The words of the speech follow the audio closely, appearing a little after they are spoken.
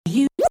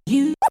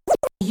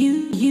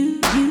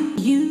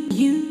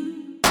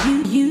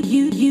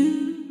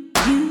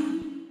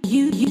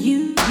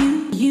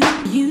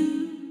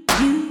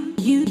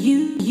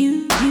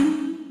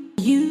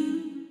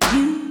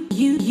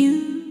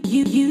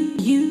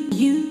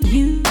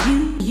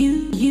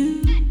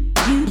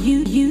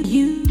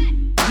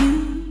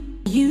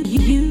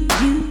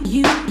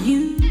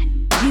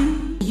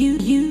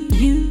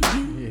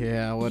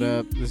Yeah, what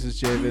up? This is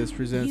Javis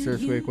presents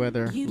Earthquake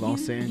Weather,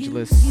 Los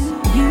Angeles.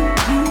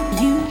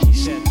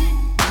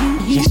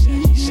 He said,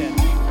 he said, he said,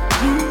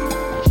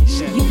 he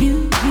said, he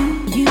said,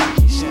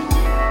 he said,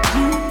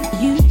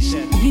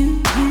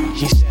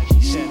 he said,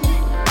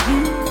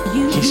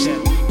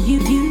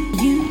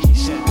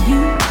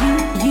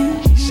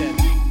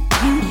 he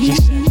said, he said, he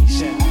said, he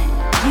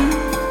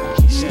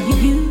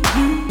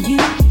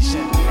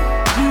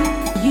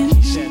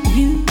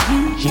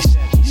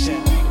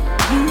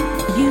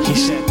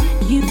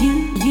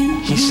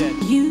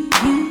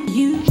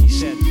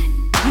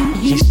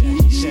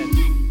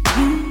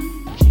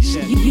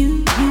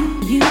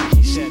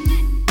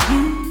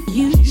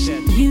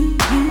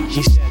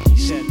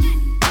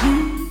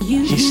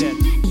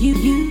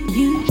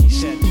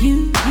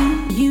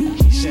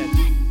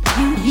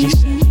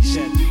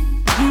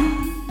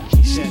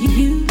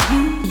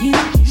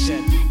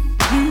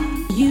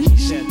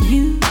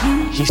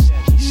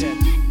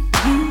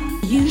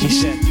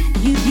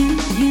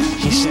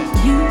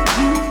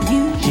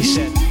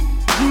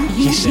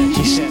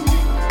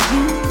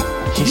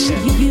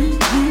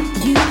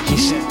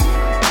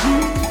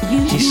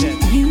said,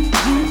 he said,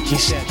 he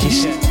said, he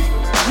said,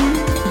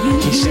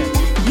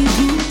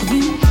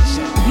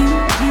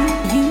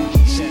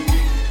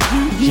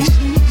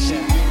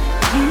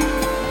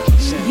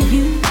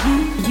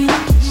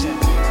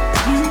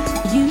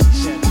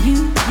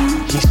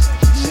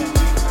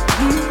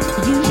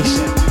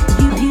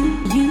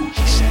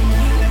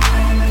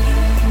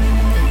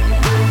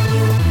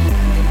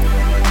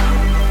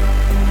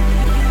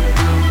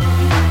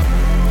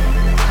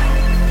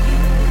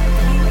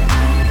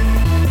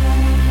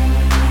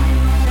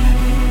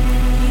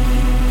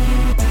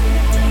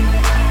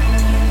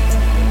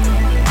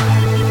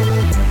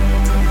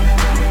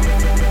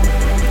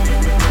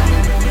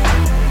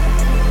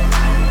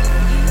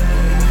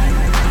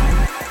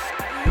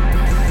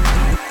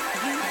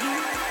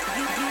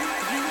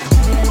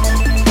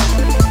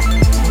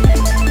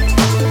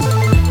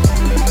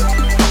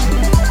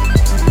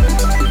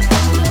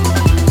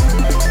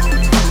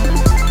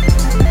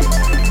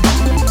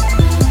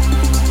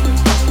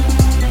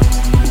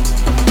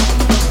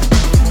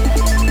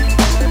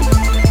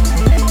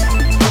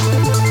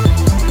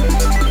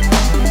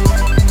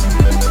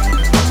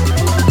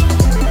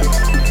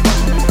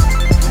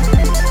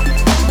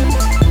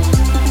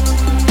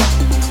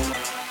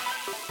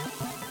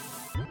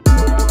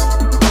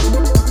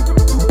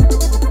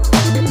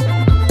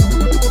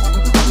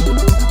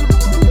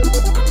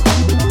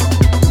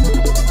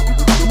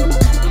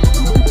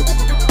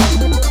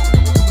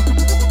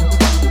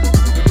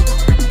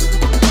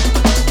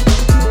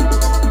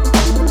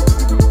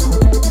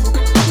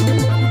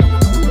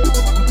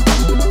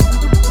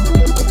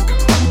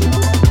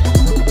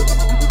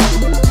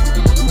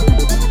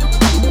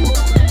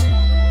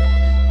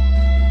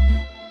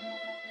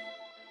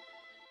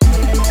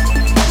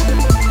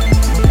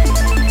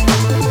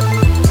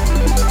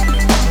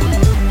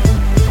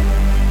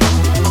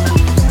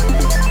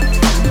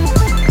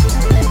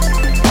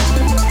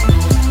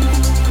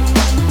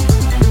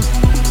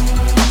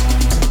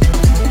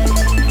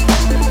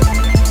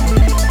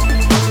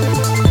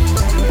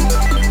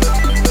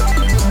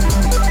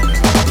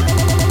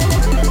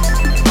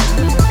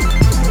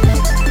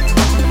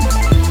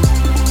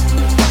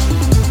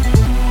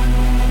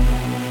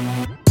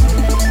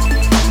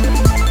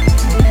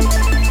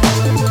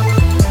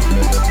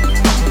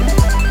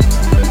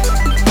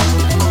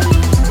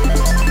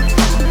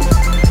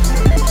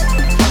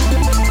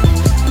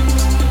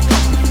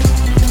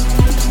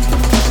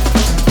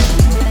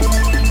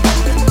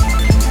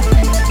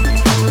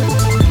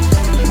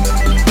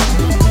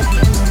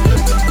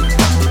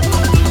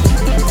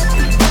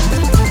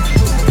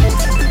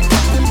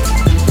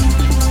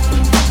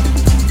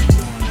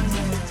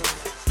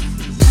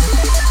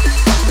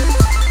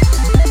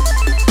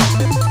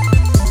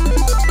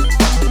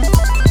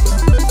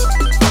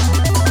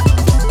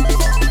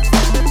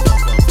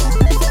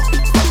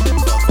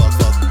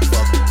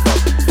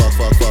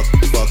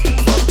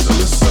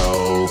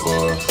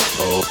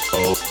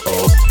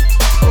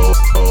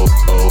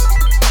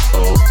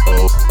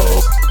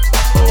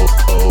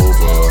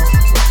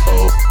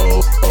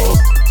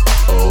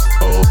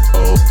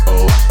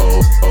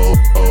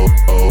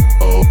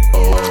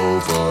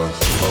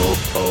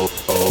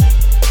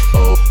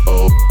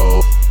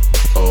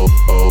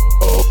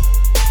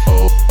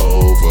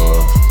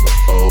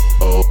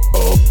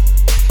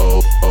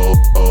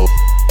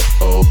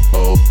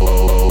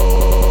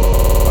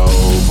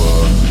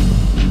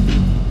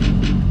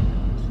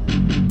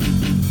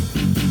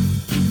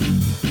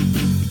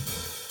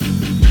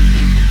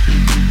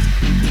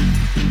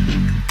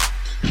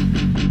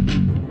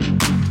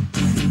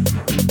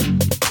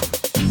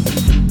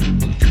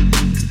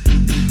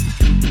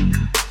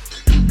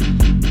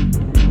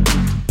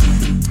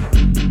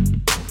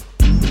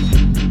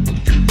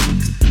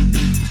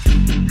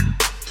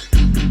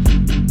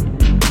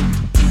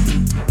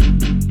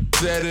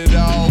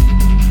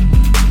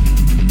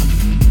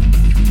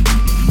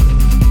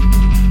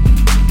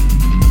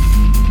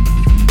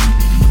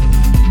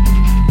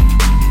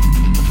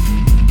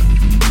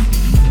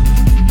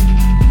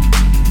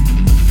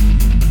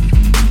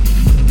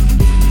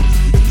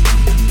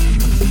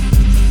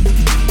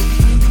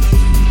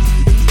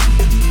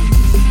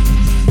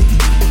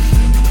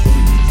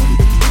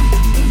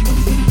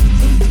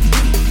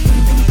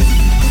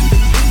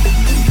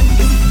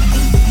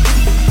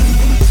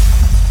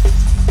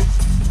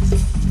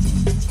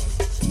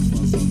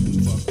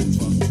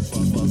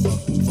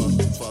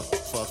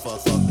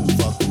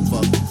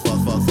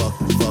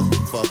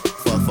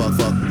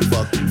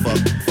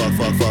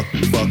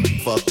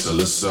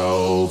 it's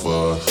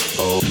over.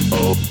 Oh,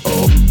 oh,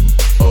 oh,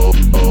 oh,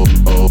 oh,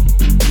 oh, oh,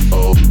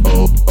 oh,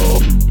 oh,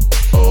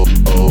 oh,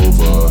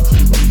 over.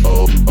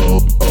 Oh,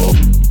 oh, oh,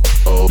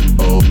 oh,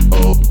 oh,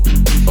 oh,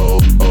 oh,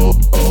 oh,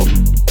 oh,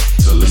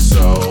 till it's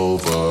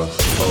over.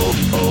 Oh,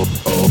 oh,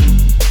 oh,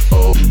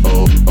 oh, oh,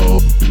 oh,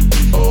 oh,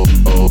 oh,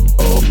 oh,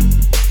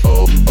 oh,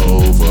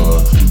 over.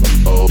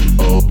 Oh,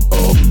 oh, oh,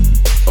 oh,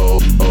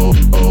 oh,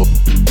 oh,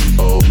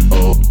 oh,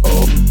 oh,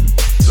 oh,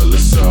 till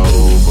it's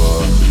over.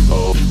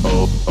 Oh,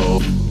 oh, oh,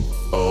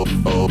 oh,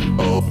 oh,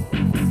 oh,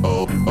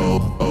 oh, oh,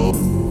 oh,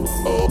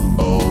 oh,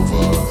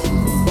 over.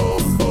 Oh,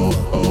 oh,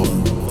 oh,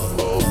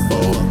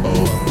 oh,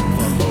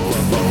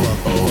 oh,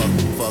 oh,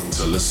 fuck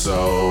till it's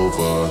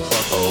over.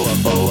 Oh,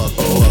 oh, oh,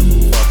 oh,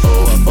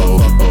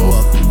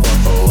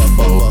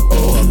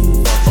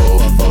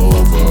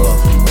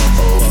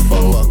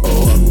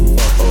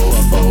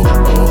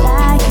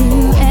 like you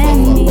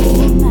and me,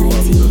 my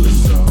dear.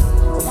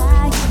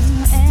 Like you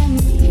and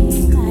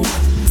me, my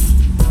dear.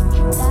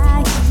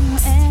 Like you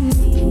and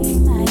me,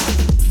 my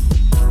dear.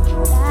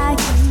 Like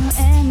you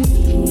and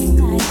me,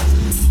 my dear.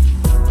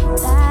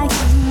 Like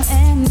you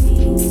and me.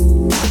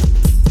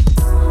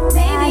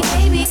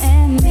 Maybe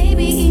and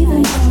maybe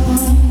even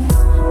more.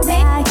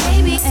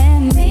 Maybe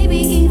and maybe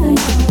even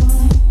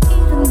more.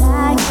 Even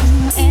like you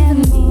and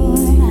me,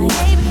 my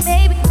dear.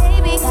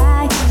 Maybe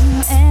like you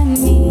and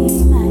me,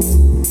 my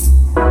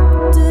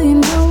dear. Do you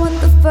know what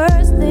the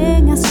first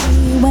thing I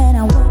see when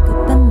I wake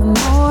up in the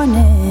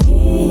morning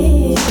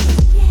is?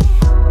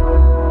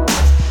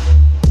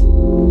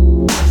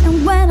 And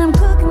when I'm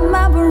cooking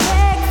my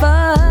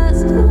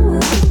breakfast,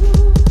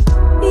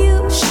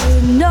 you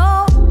should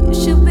know, you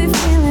should be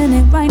feeling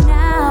it right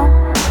now.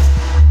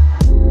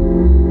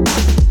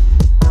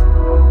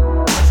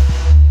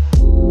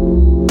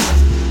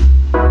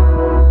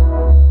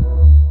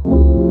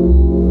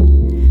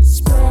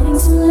 Spreading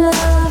some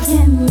love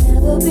can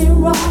never be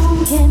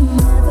wrong, can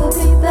never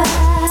be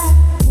bad.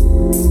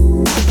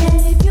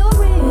 And if you're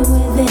real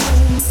with it,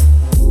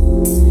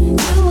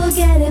 you will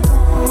get it back.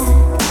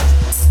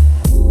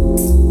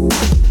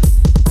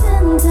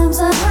 10 times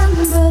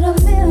 100, a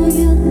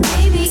million,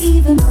 maybe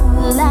even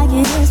more, like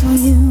it is for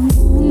you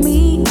and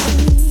me.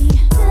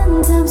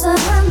 10 times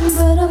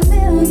 100, a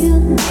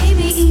million,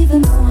 maybe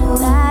even more,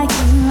 like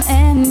you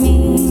and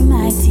me,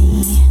 my dear.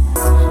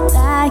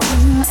 Like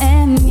you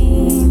and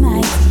me,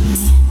 my dear.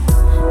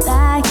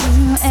 Like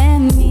you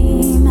and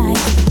me, my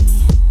dear.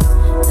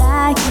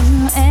 Like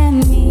you and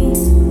me,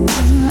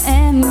 you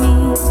and me,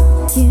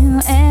 you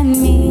and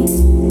me.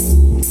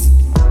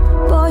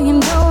 Boy, you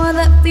know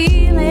that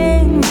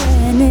feeling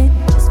when it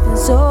just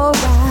feels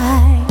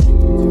alright.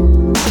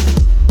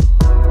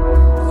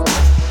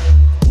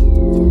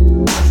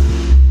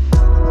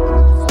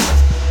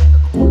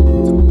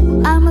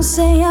 I must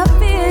say I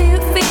feel you,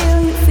 feel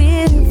you,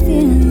 feel you,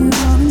 feel you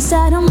all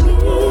inside of me.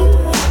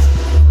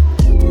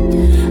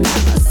 I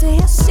must say I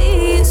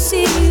see you,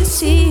 see you,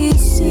 see you,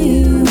 see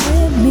you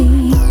with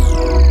me.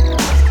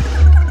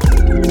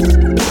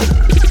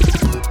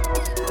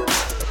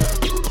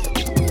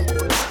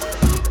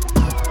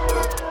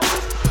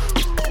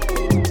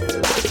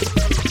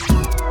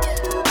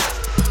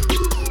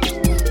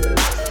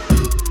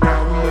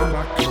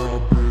 Spreading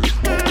some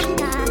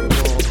love can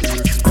never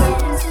be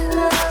wrong,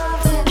 can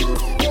never be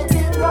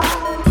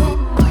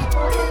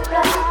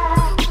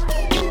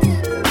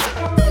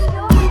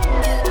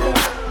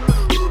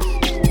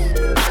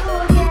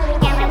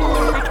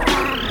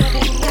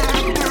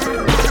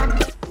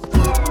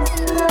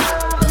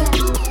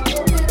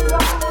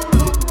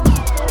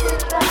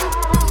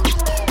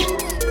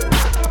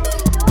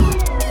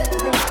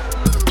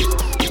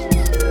bad.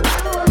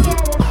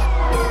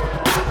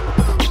 And if you're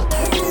real with it,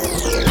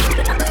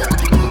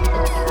 you will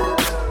get it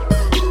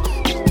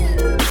back.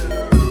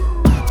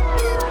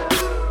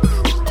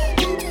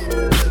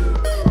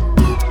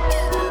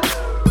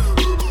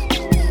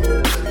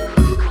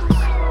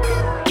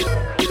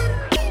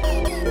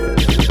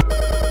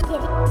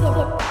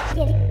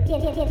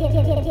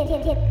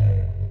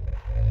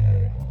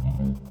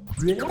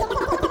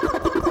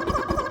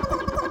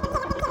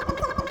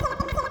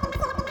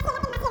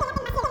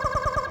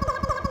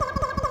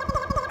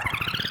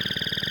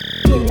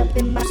 Get up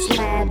in my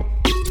slab,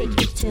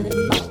 take it to the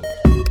mall.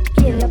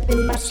 Get up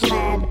in my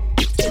slab,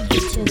 take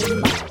it to the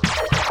mall.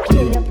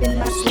 Get up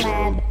in my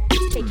slab,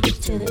 take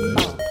it to the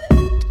mall.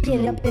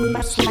 Get up in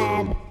my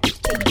slab,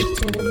 take it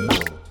to the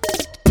mall.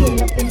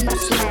 Get up in my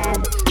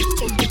slab,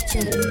 take it to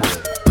the mall.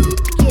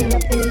 Get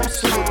up in my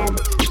slab,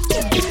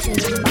 take it to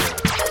the mall.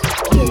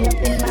 Get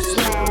up in my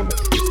slab,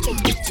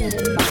 take it to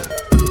the mall.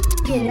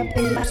 Get up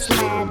in my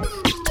slab,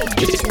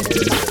 take it to the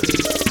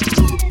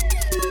mall.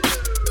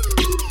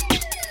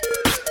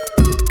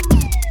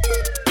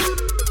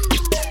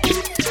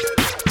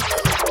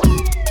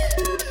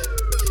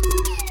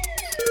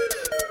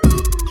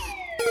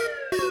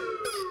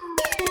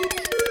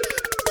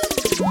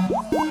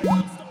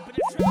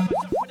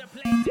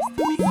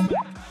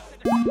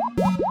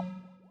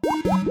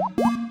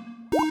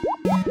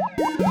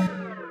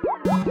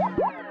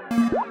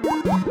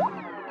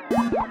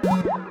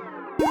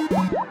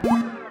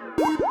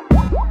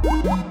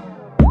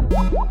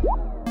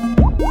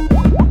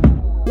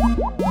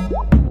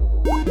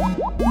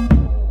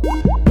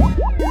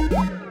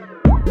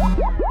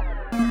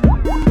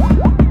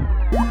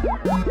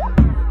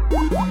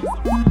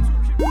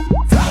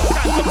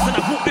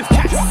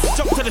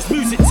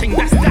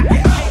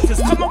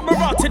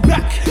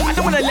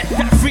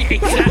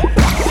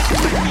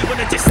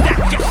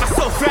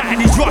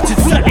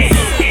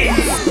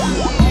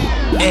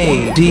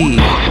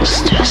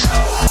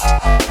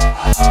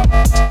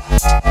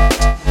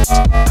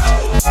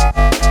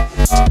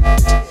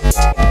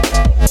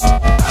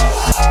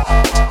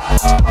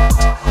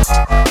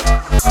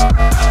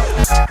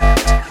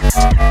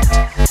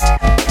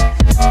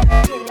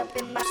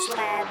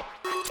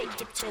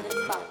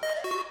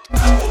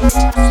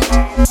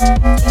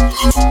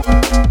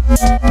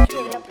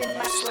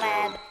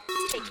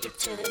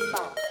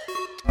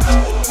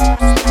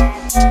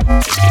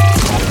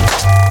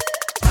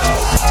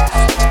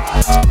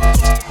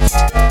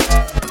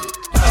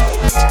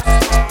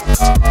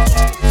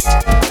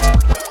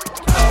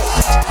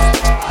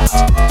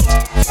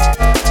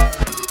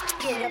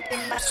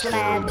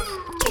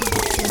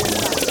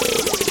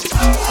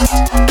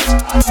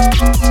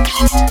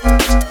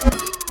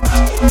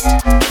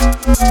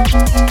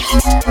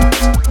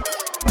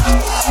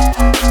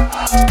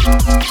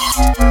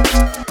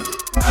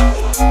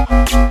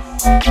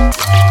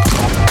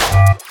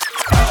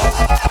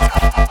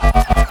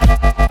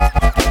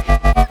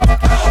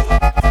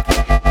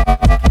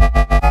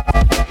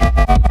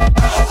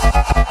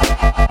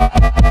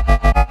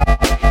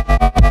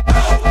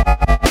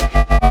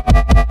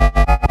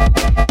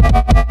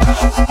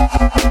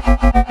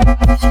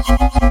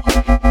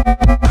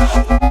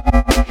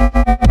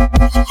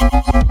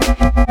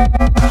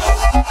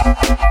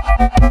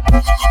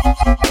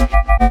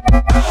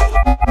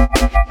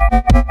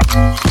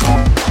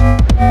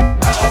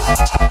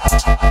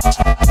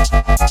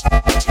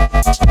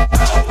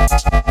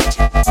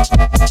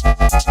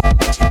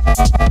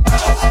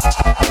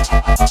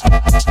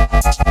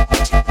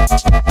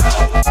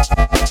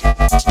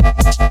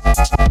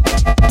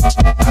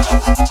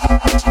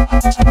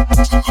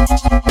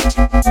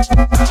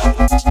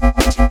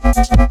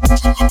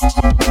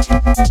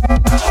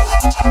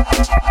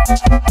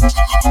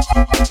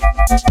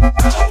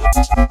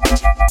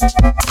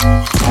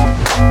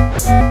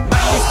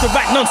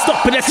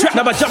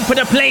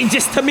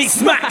 Just to meet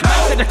smack.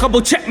 Said a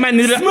couple check man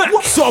in the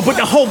smack. So with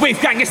the whole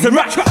wave gang, it's the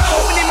rap.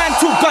 How many man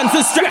talk guns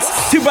and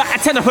straps? 2 out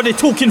of 10 for the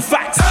talking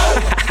facts.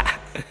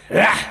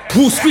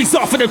 We'll squeeze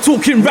off for the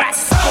talking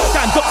rats.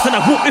 Stand up and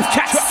I walk with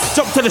cats.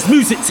 Jump to this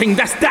music ting,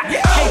 that's that.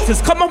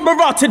 Haters come on,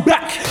 marauded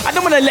back. I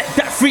don't wanna let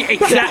that 3-8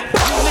 clap.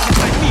 Niggas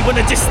like me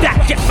wanna just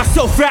stack. Get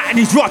myself out of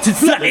these rotted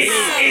flats.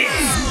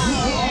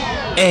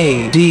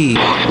 AD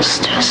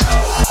Monsters.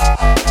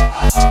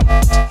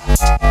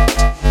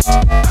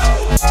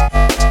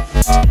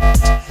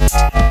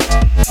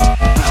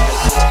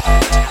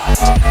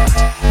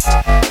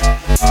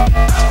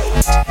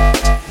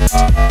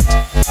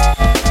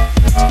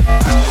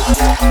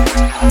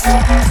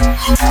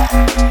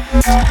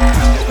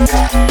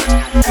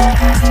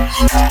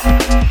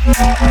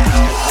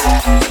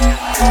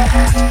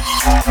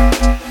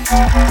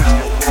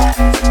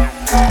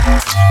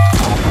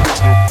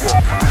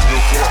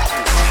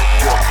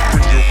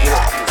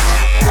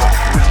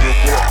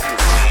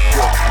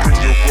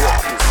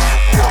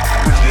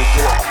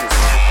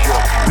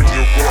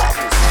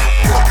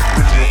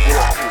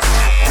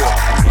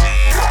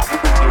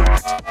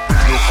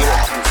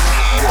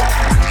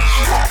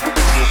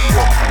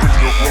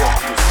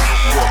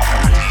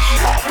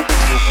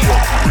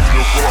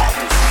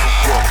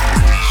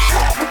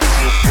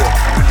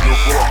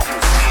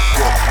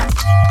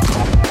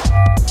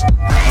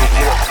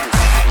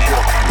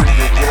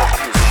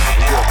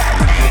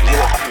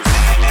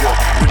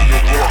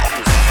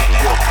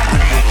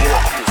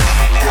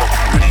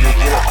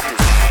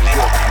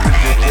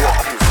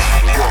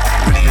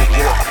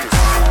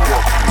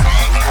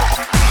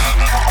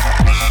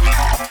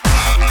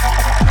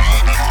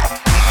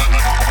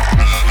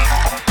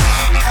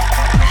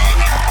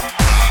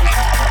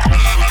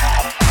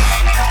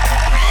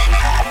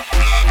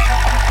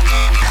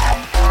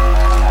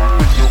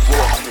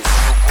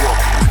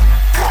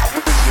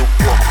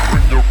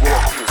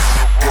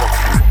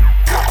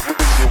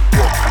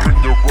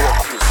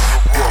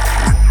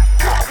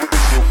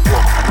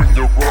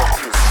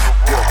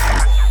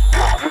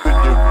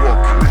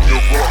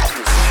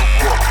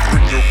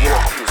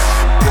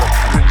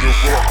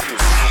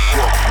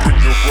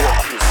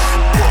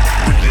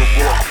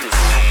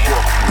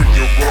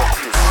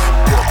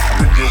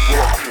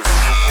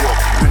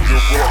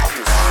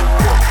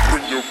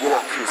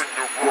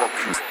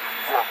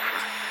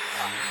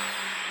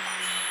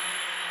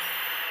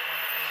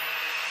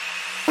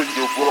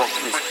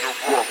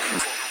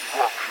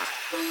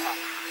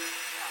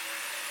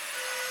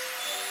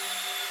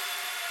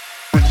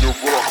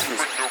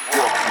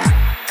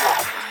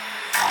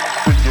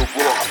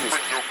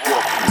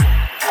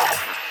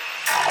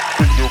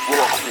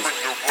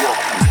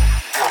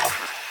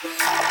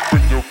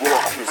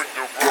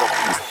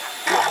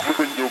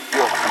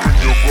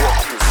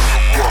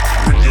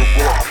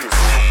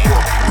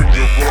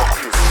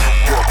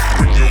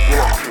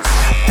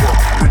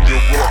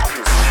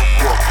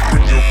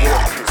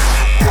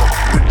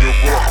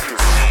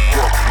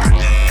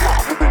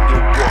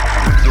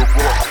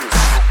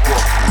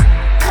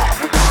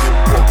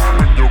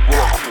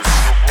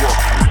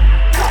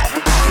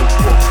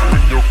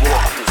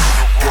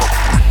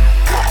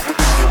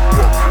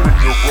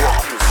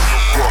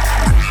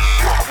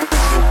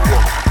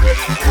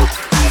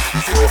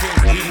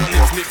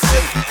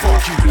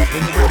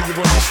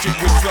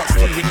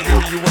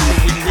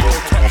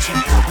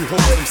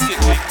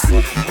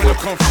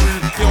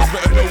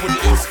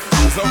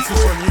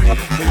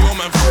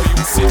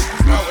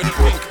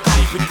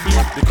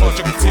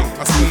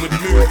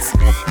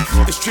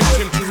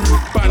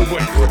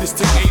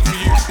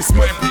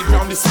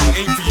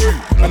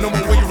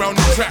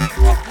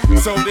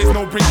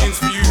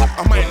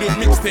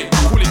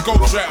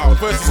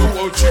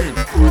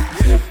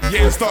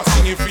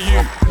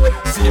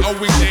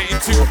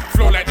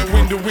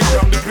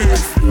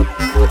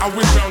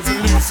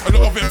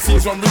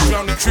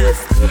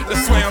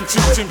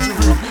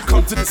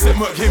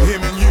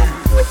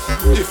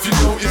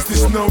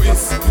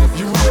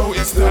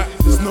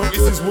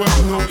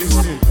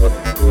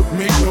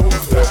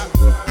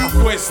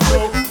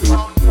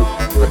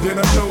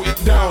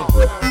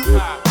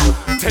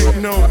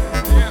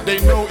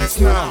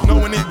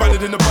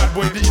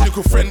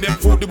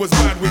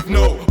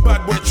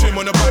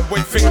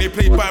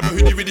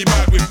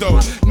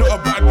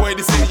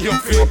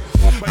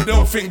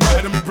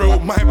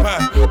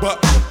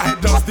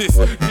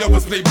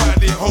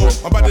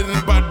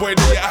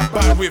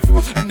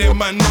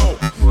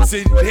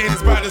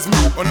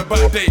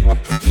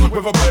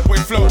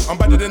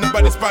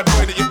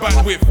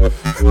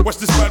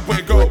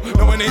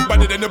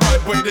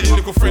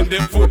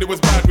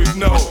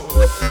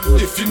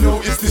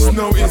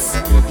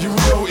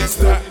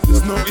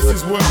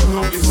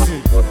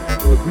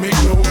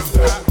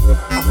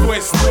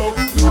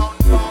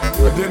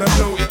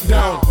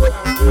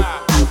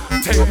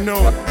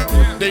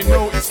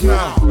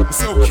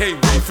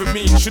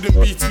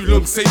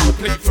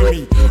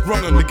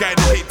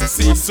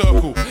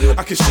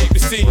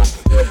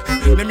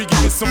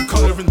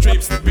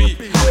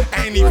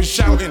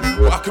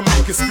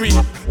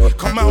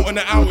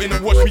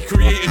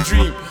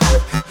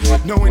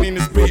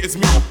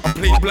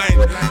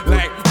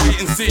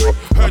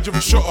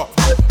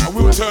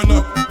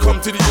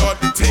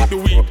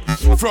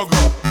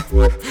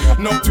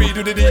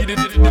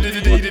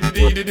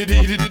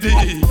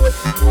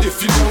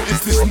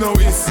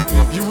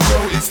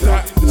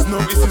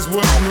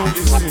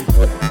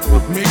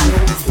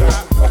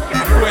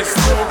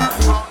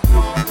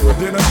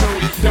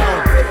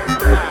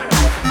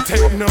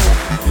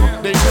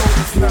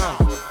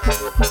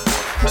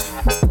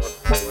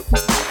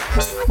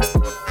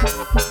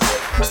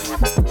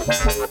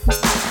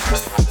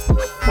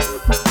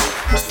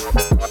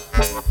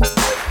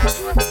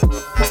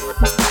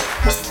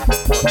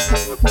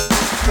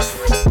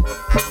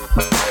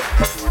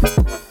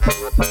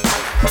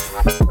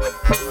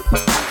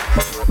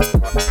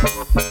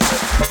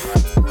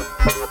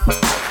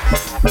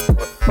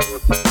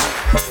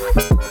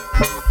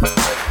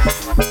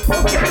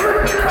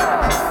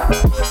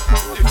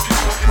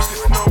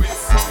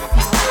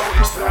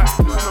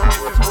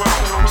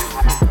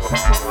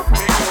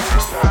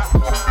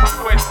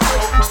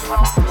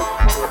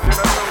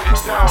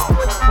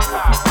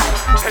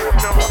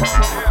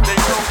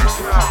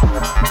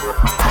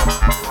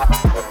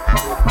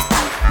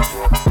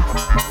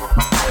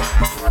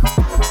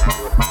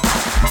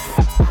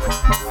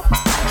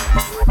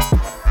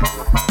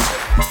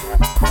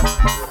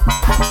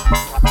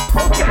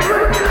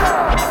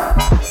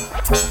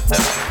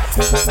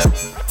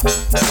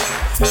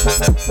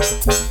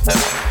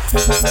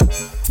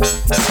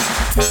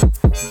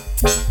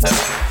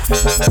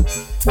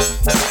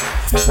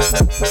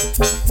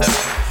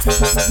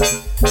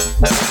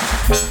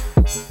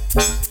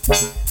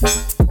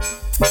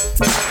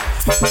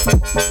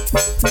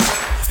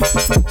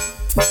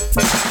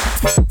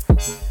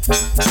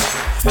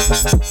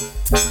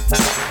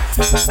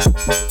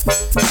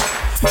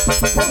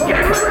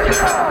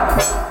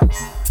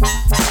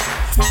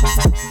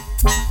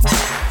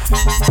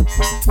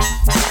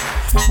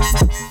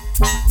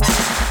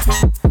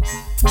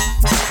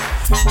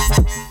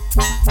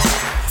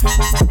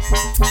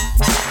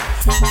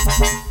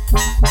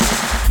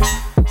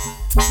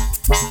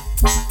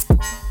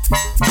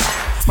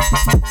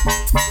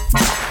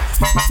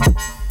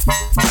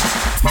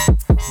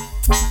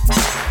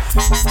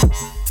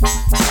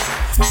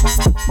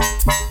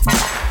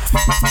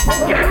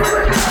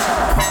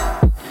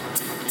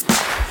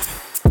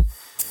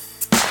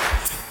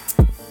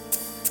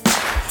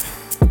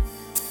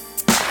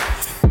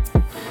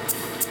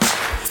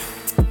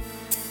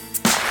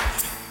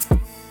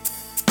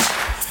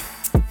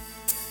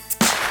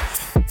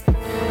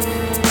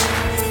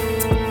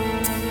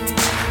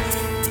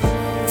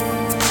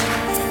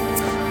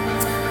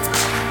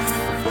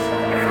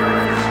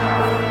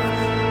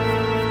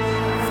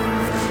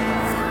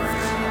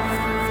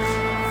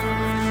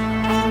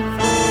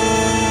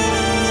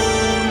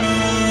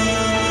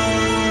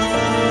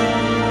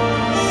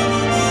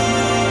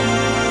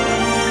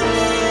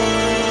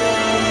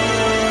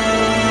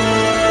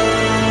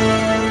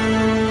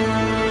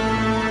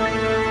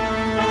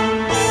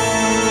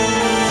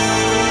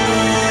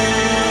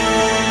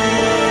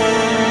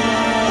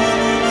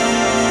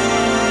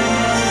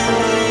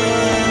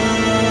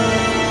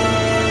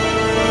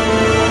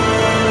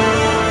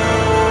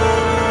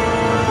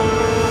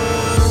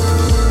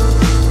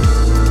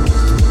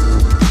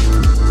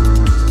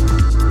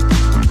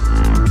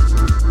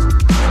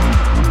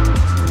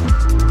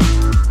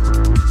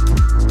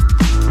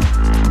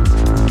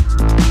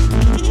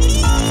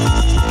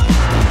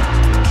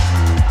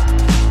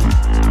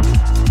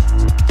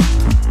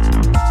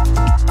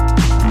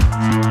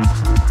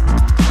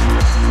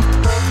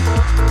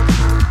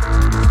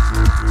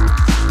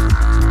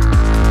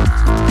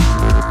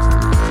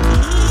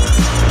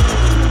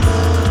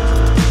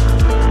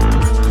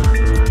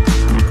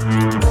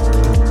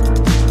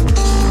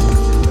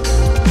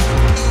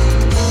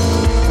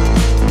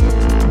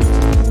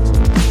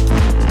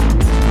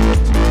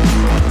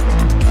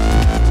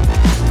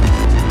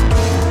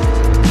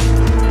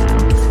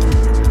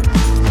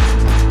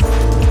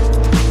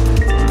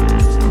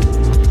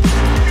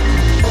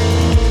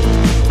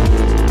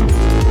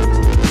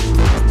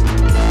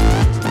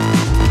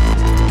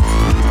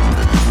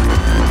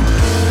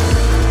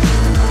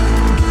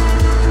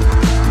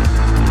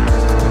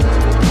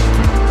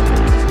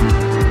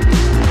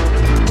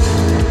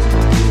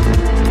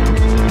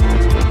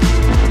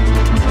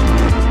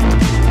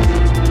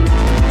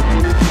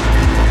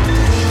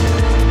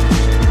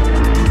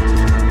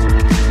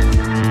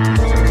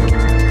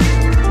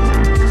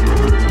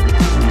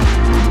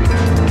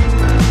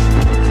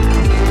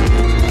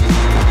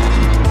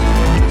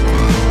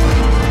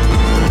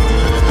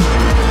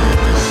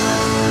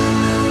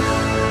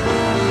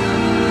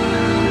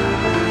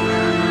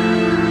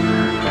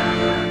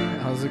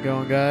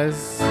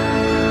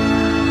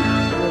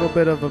 A little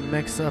bit of a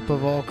mix-up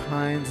of all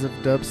kinds of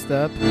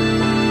dubstep.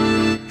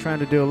 Trying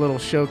to do a little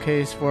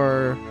showcase for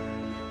our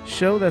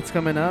show that's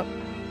coming up.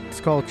 It's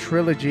called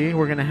Trilogy.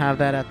 We're going to have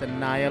that at the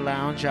Naya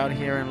Lounge out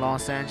here in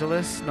Los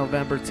Angeles,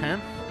 November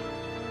 10th,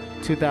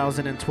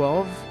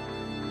 2012.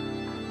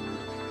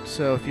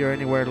 So if you're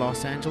anywhere in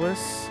Los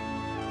Angeles,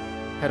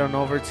 head on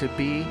over to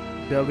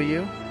bwomp.com,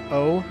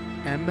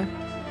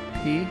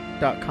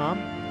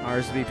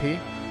 RSVP,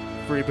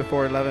 free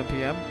before 11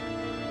 p.m.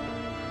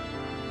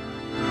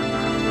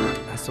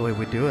 That's the way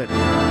we do it.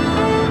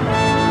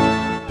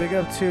 Big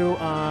up to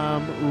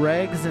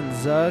Regs and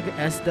Zug,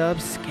 S-Dub,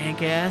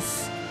 Skank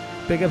Ass.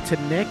 Big up to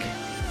Nick.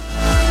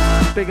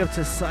 Big up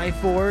to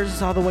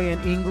Cyphors, all the way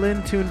in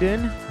England, tuned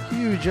in.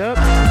 Huge up.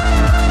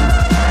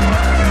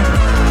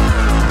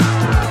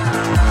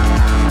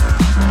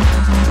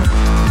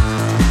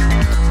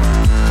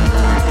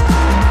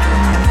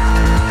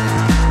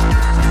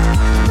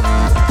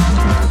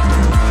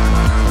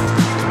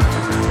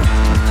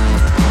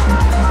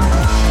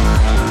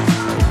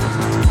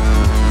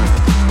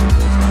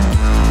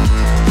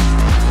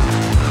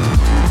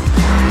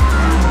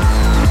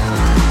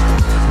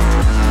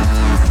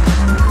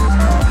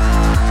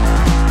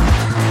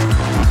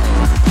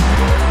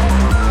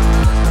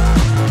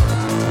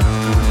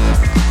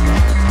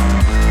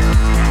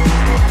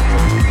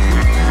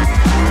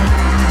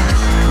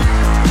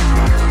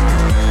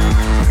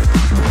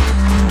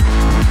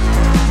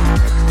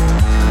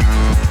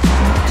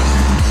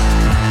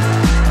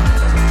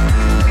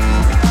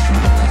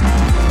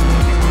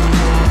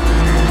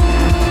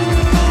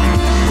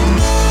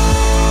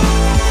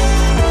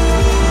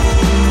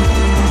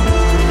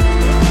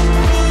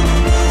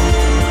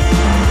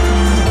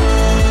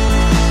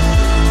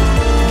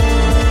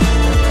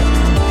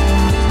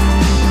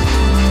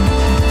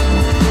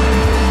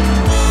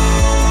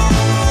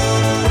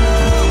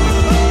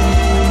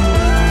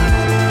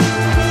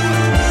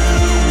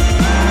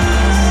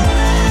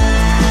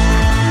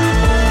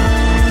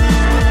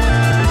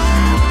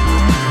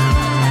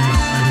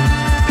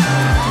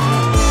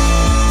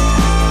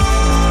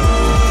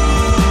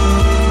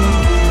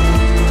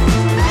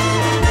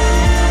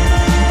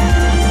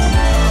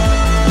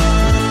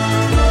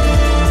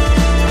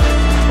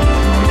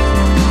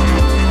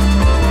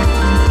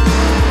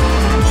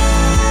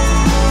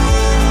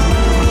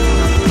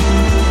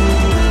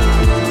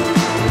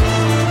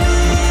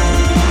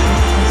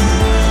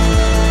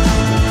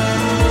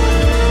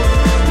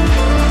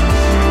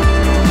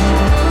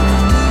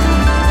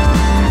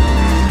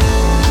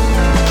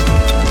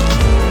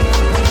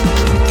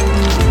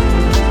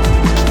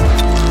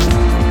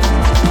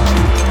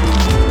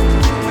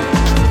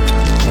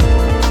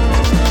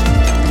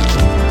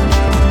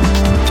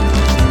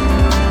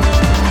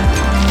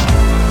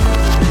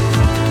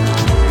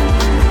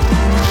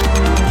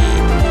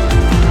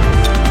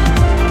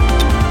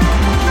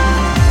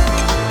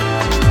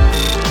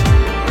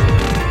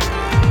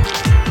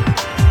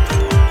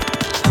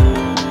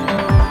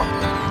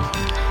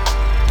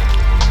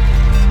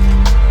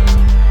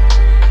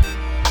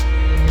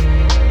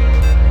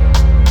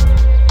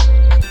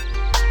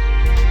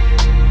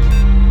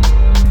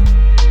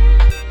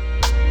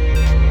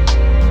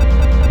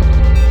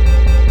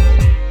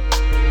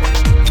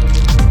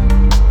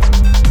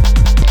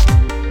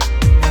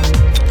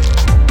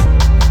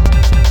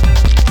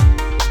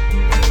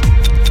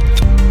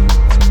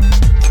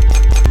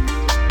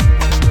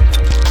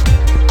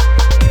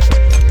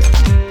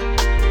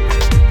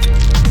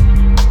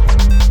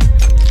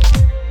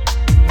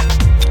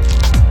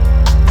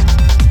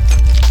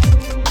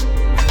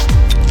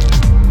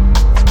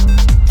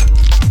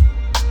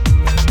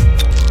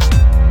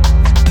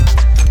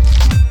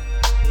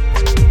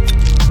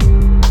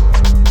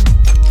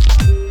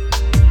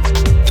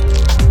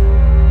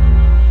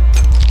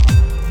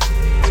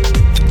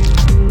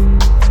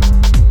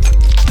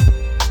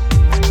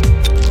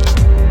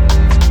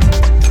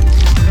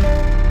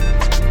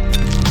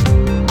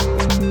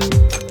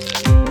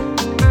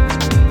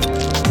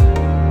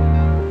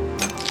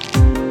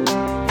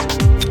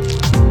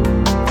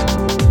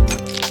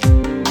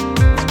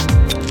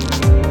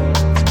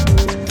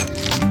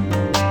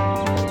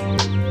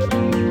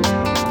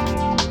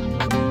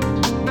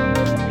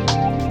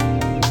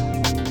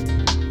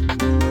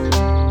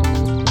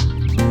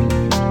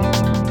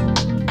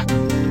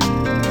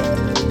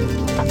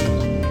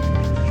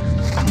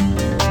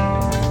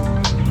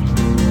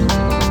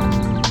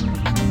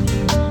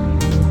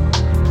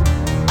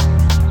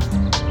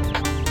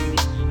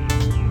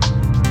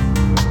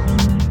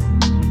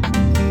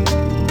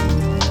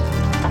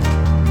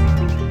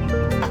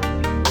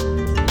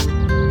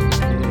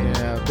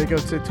 Big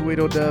up to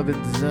Tweedledub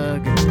and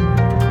Zug.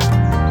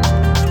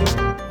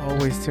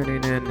 Always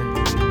tuning in.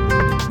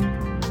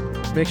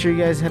 Make sure you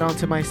guys head on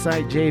to my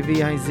site,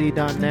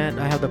 jviz.net.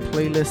 I have the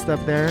playlist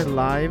up there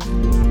live.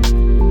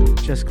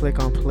 Just click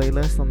on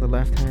playlist on the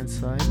left-hand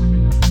side.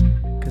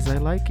 Because I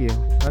like you.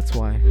 That's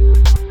why.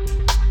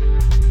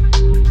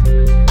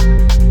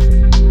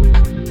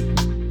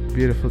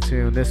 Beautiful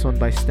tune. This one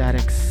by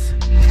Statics.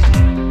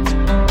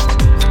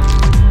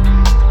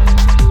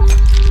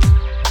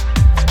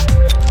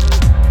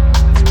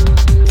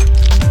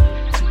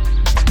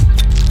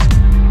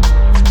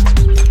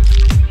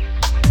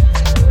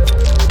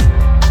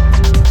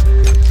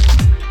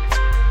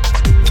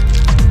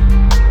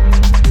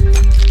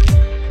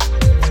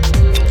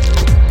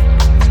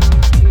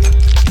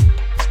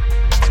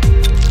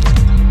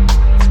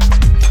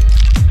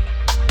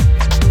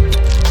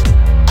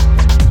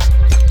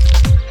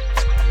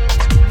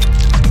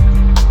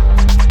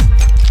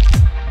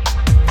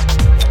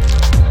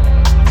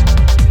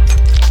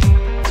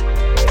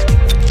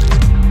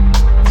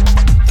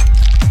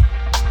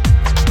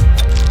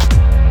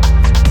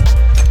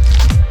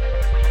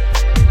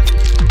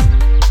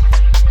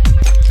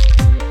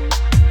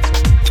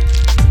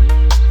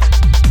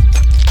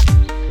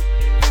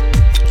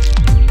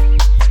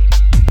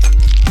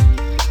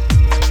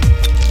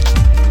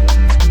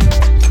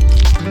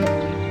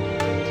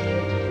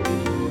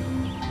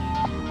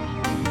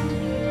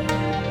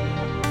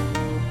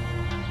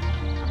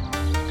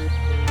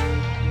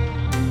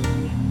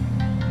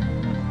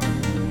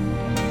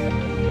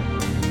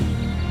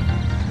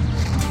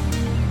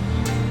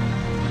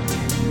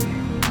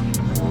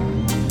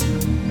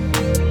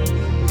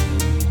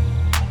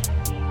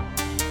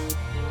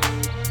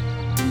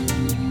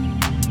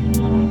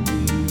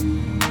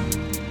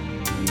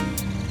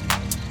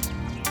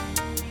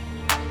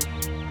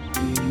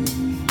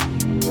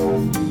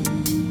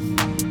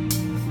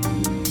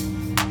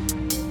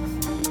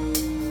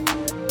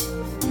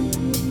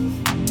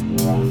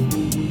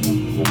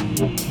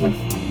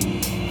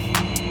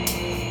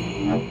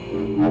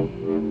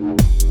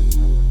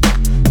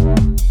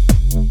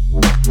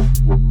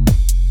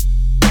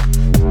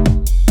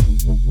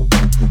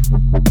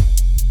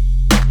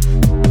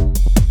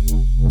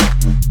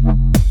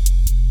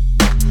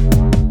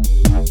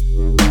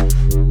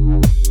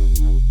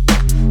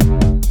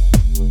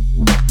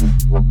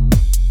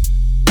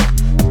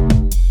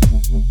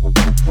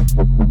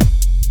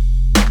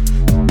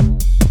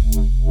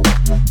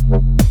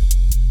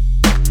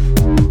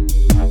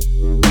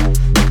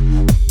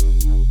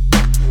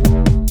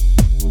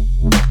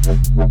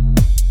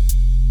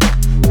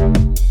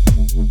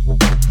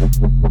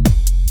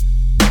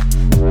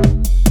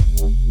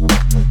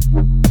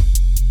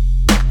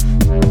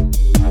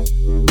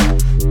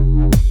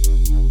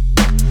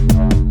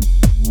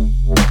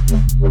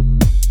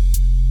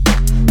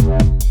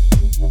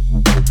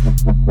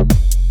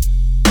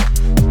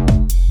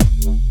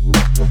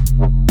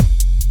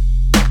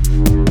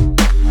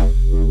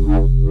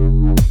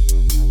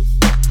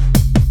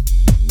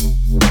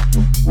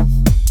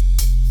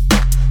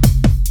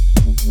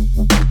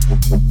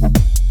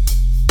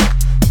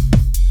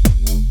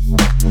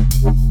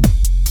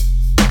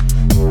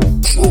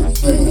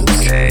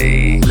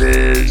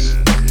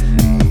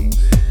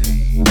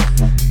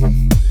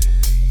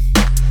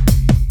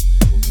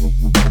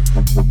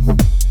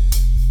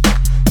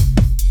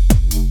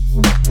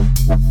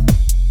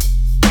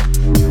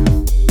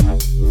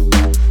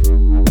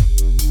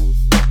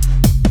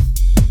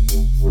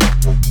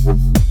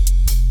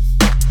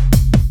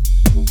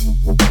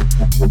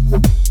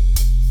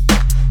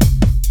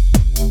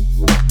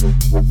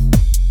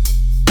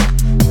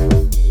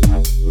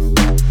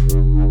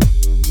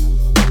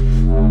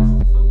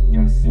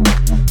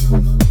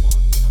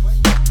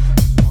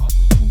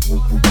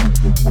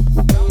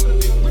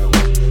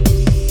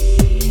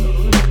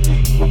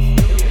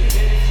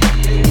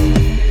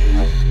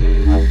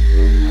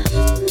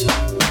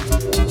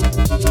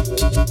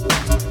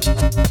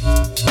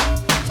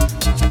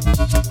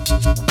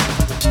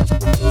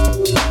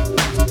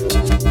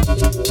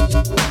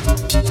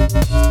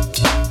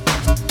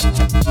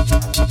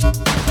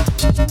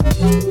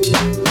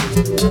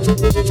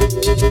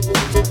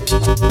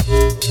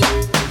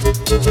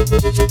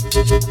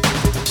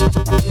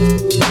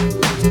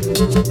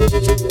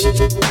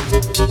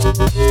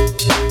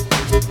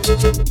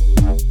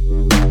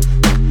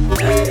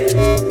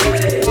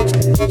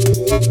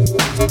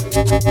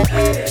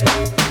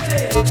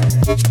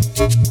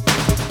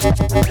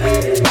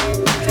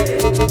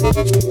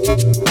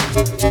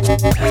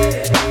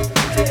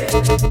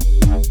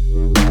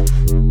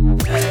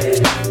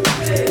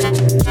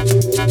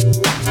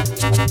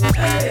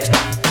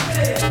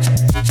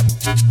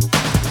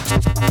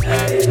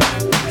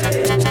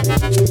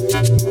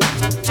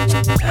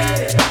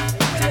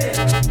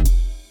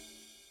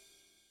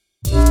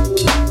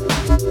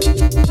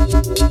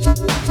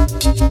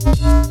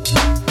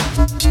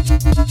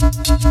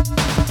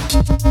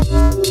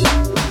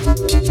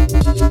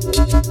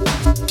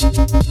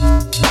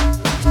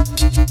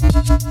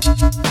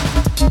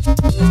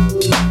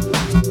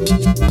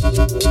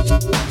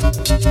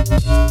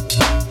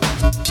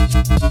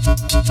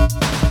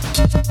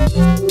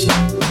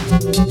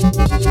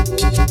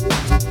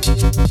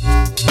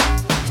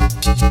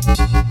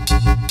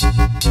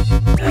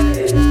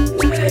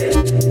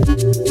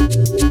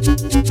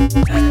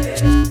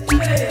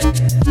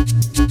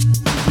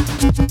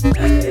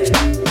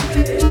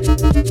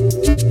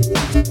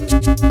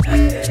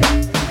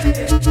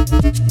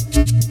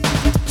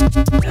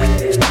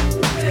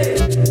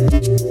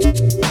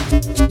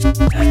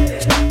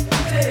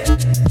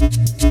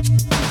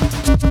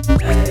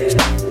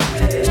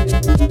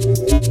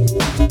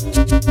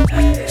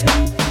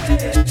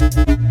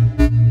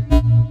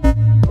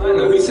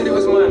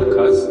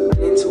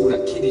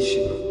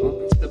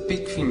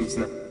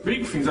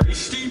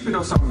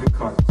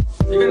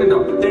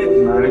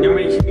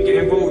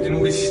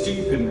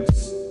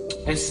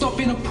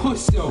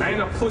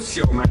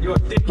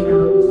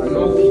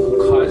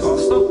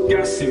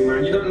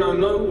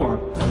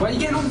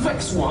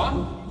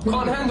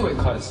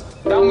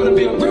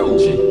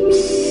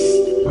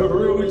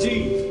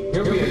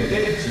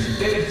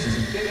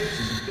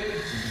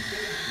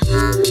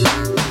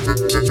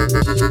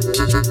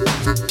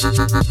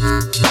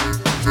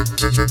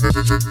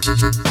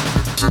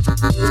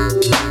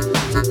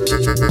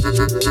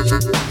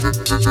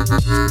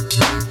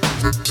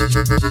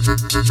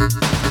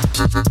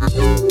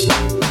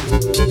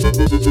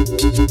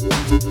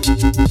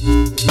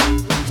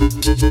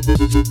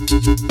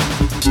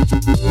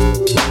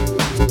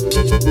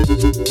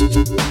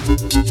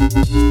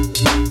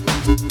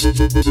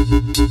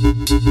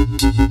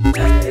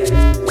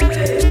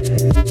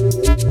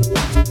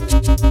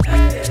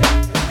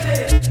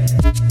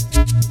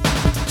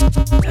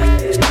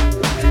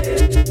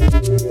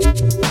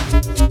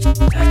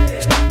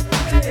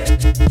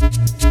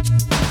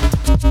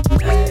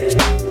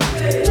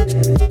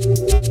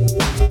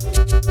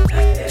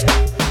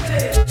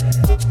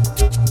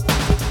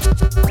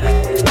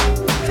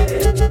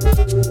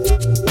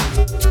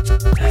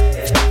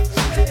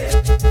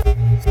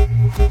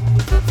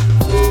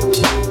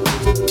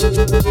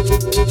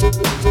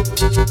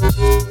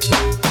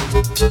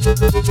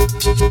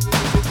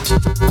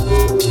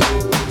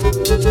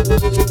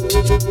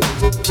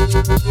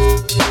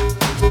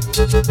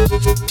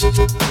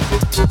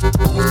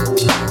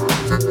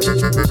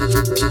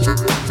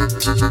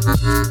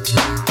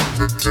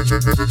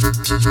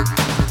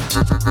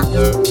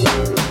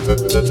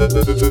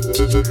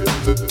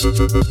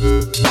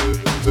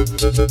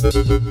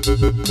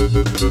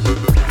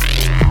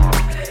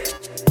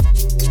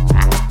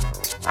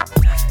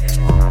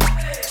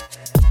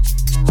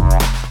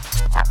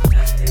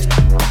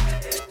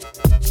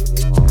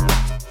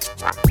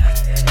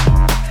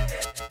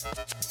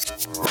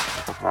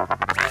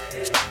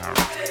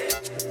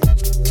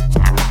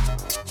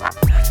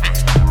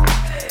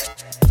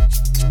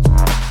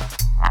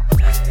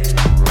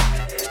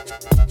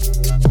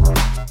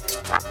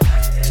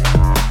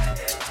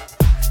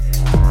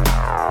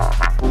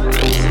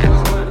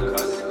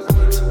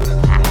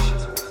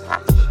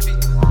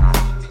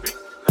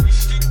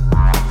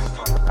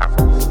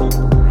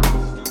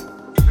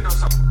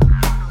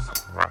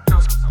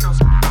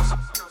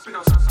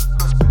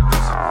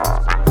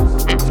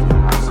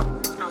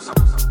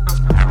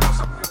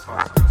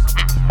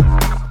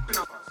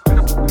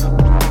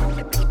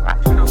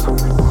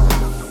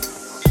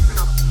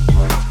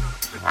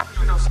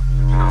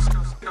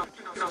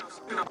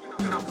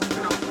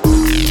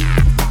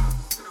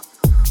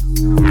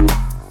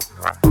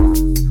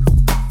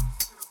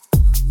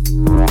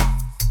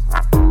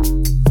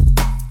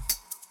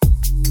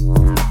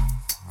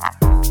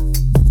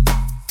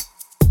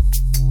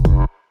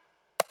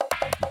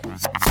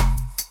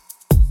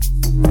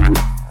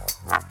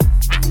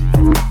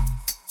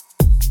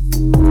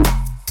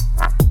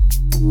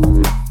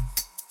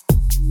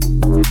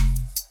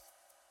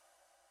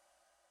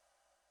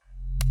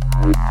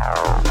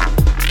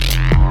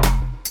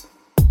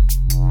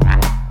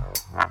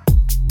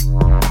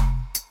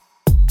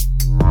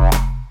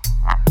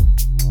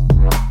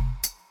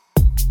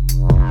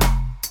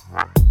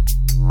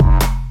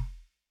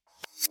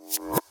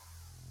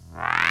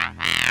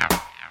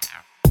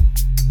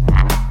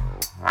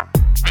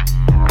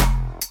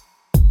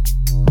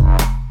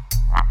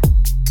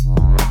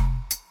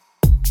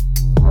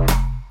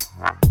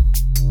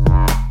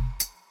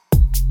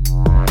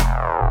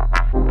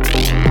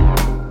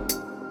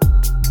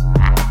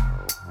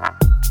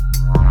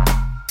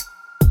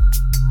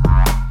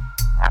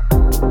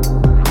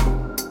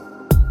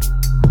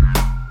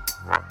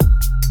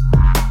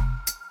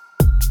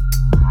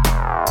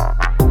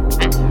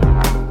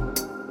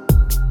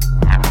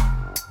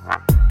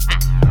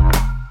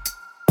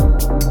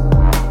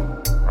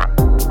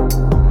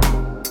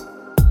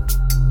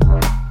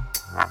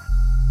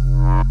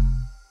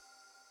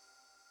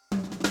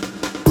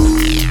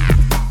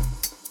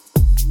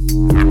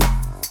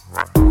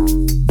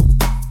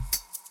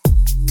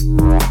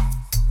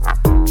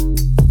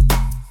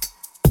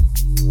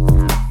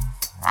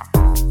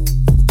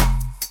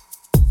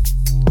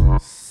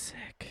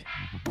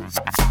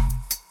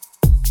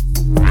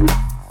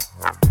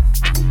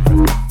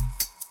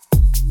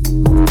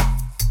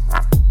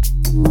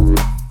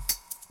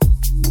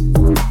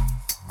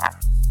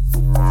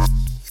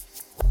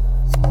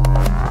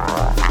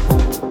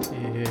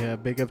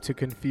 Big up to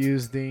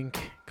Confused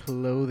Ink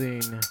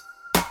Clothing,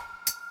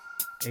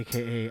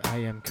 aka I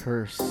Am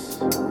Curse.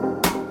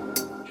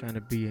 Trying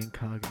to be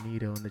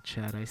incognito in the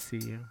chat, I see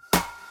you.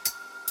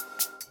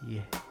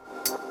 Yeah.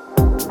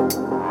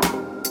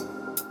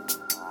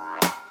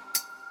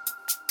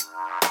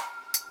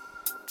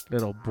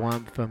 Little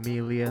Blunt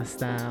Familia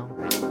style.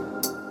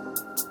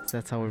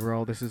 That's how we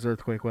roll. This is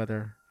Earthquake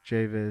Weather.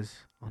 J-Viz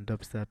on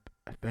Dubstep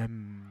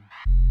FM.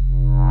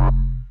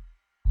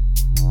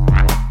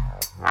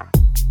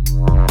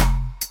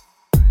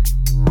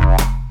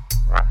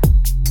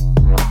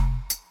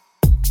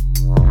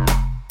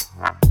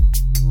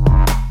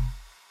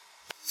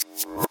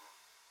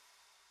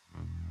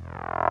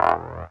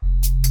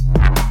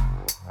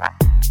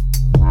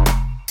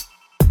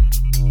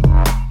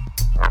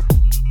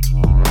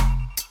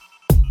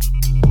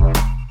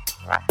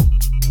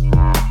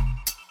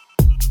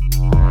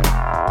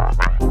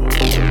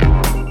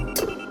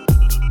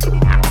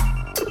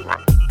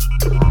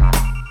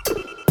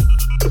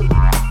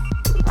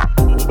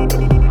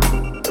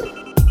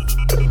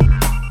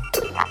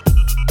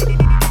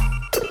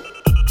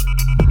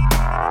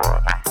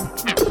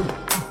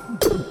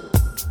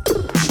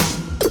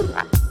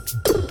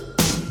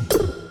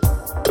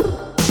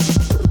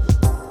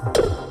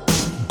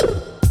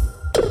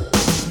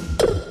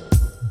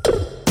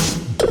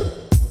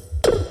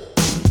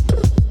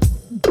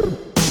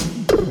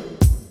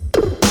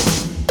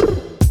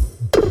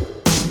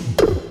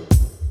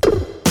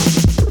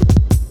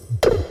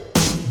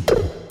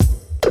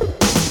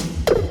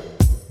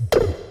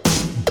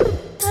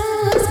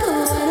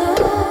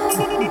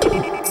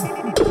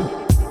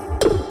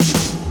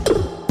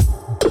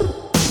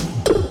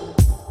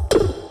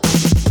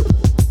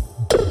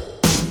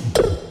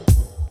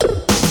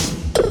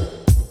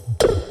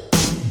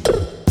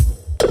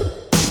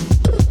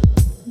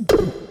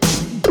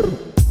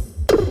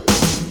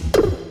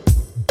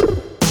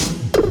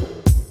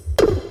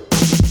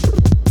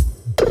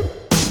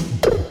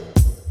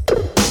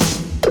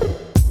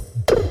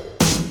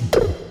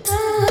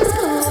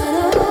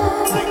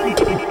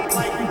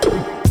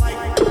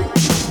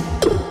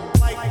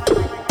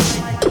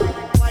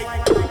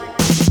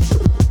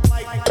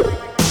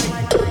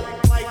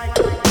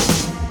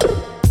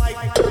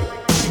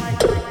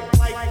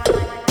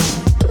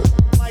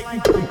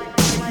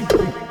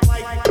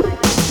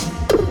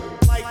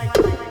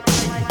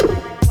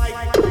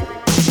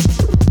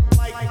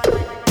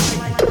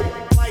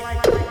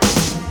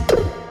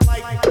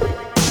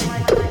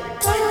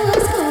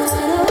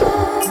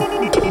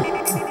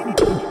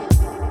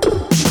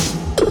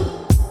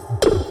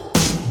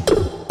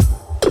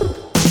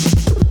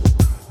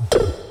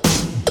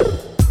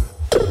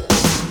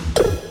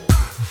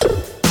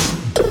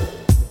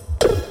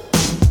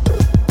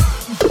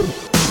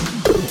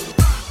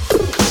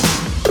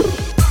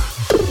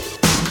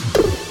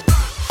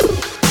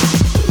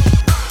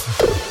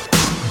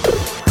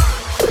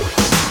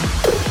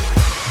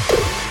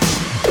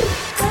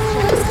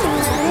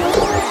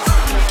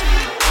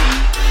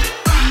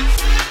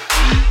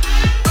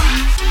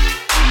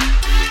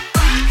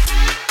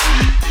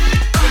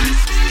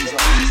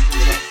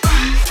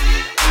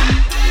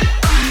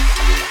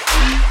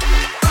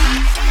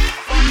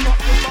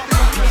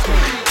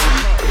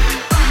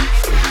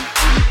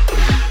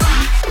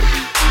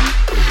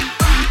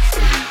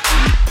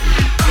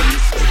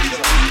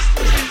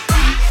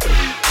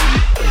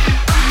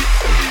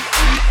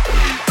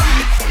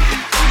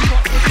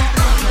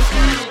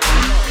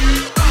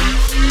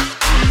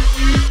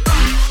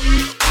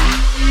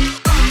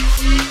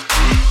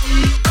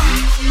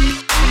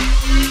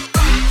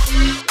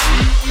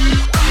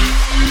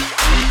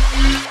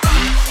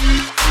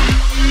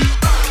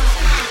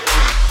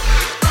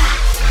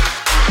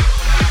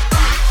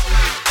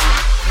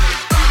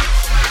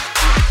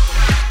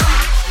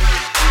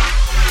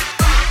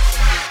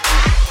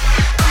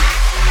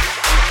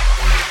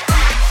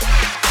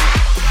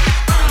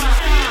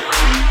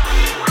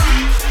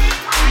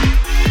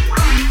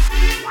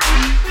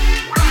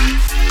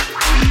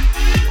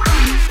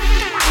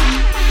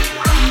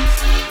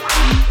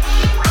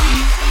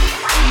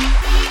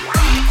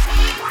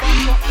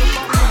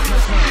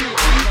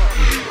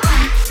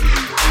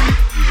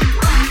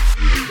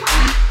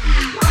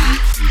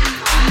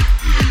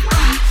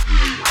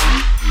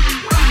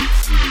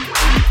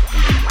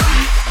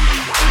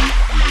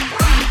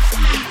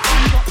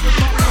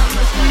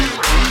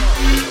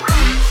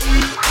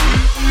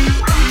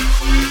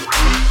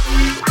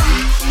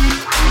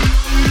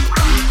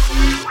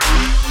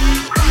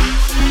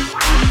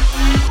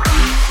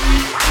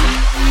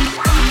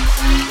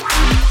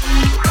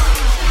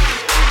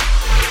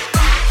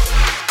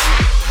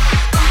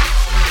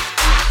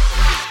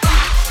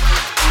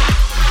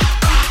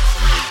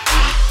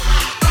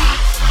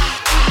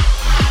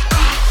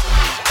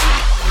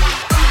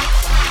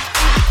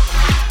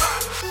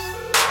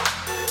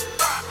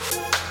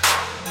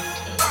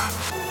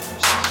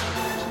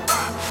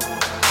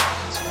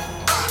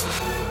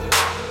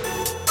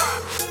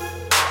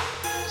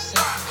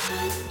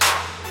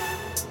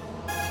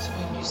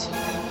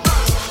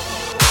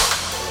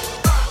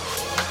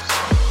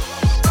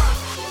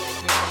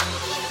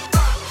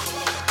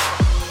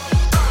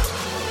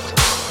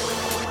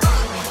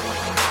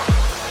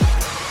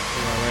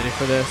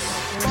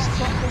 this.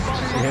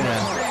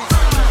 Yeah.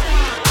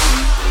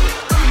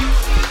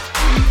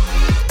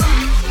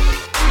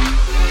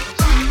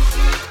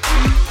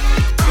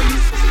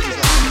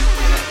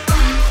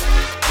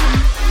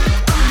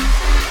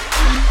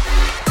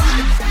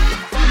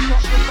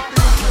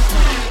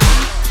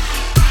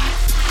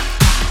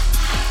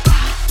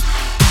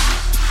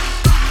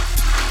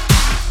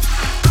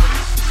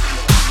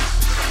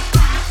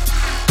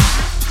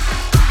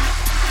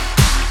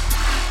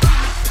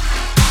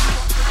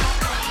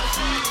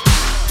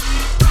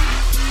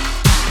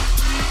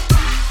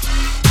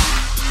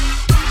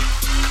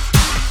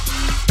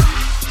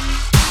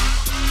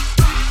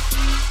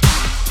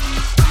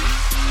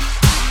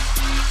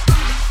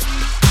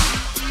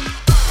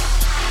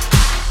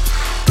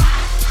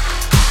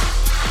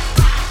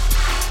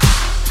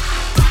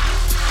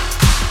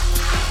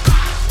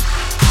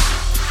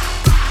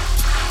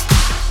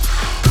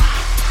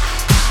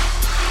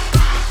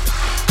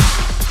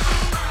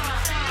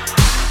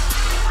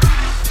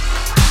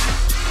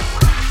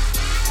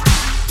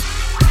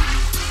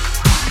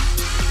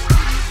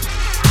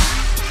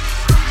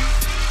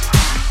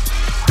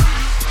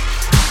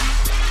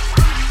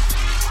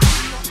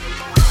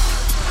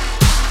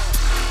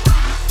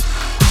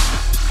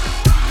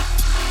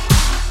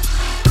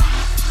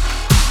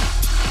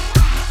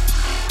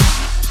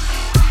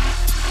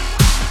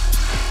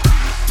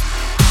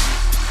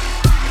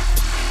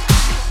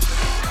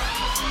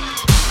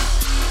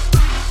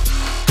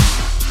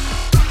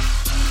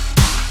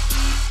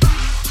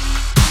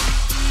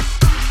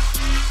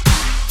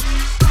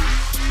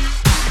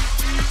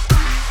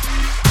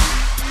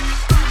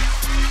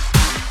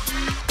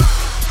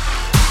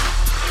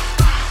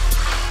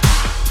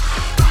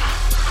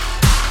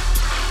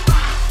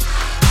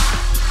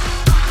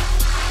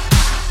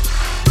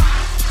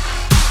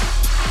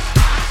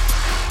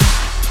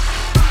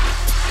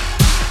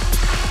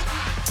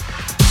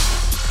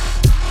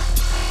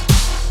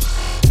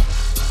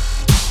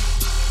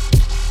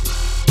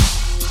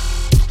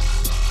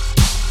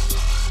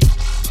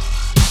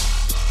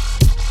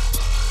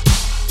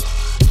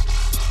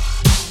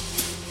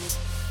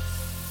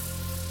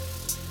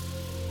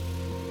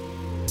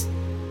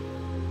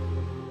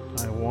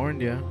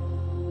 warned you.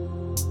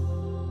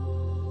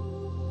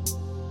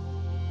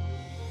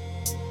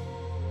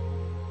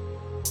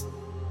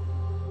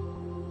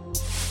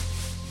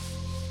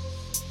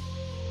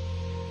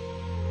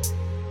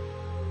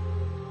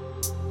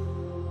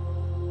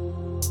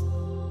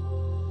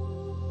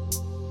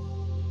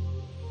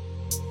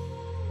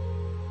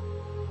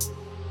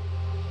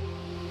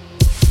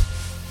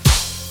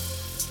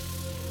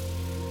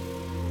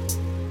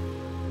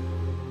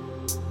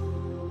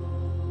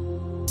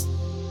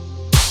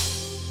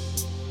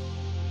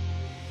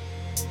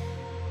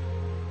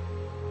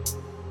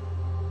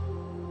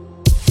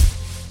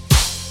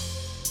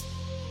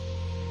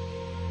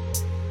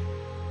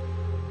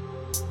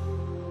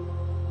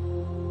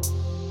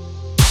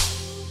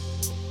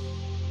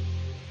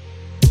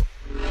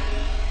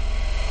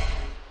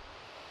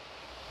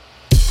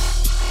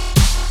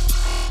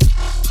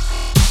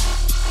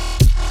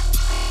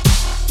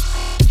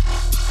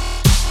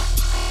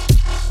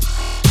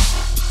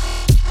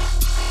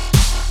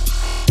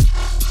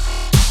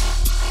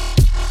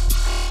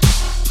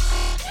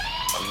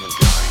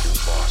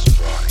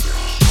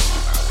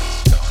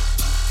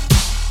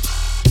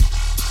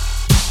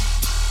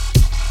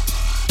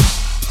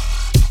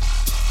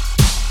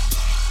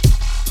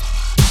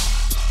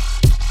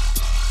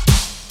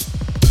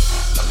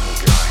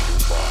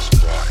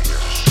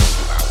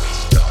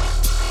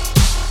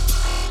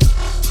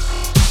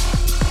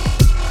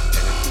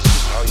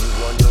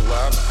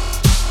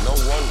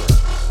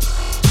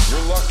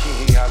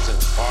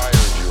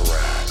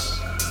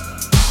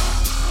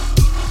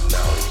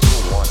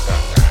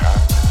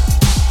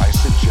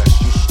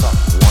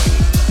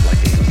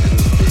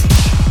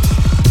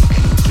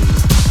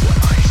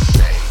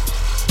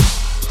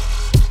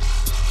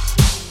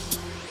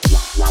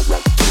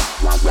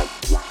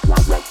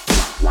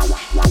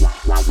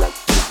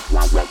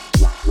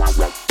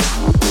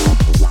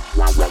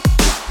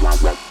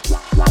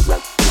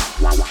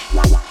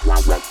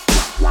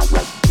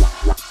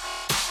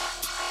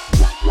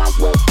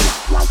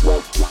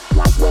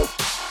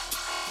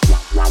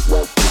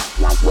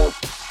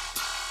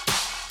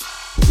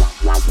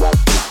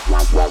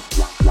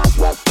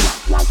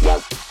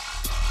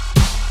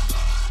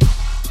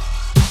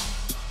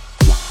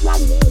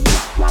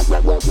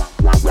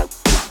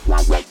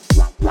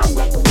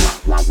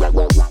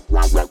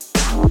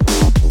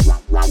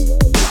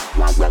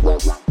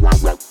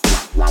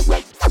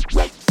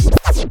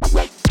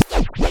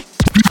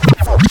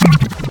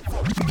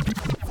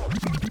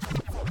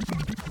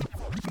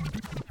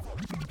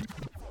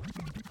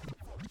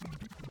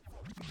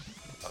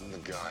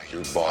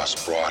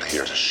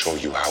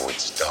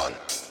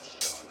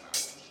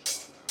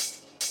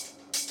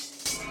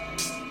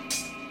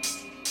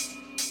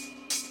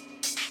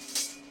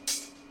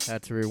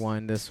 Had to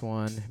rewind this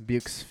one.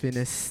 Buke's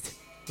Finest,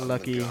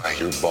 Lucky.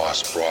 Your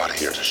boss brought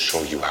here to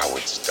show you how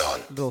it's done.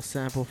 Little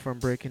sample from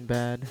Breaking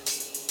Bad.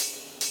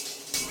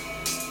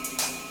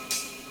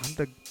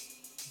 the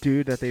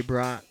dude that they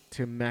brought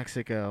to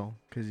Mexico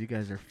because you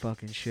guys are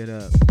fucking shit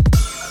up.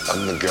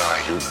 I'm the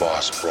guy your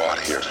boss brought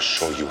here to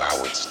show you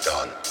how it's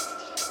done.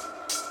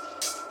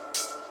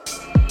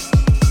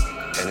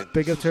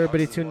 Big up to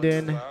everybody tuned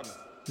in.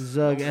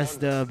 Zug,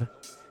 S-Dub,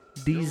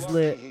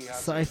 D's-Lit,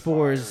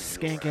 Cy4s,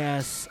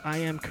 Skankass, I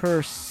Am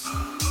Curse.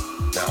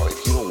 Now,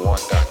 if you don't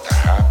want that to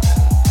happen,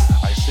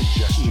 I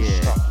suggest you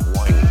stop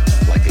whining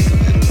like a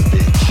little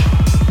bitch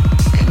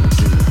and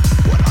do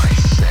what I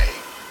say.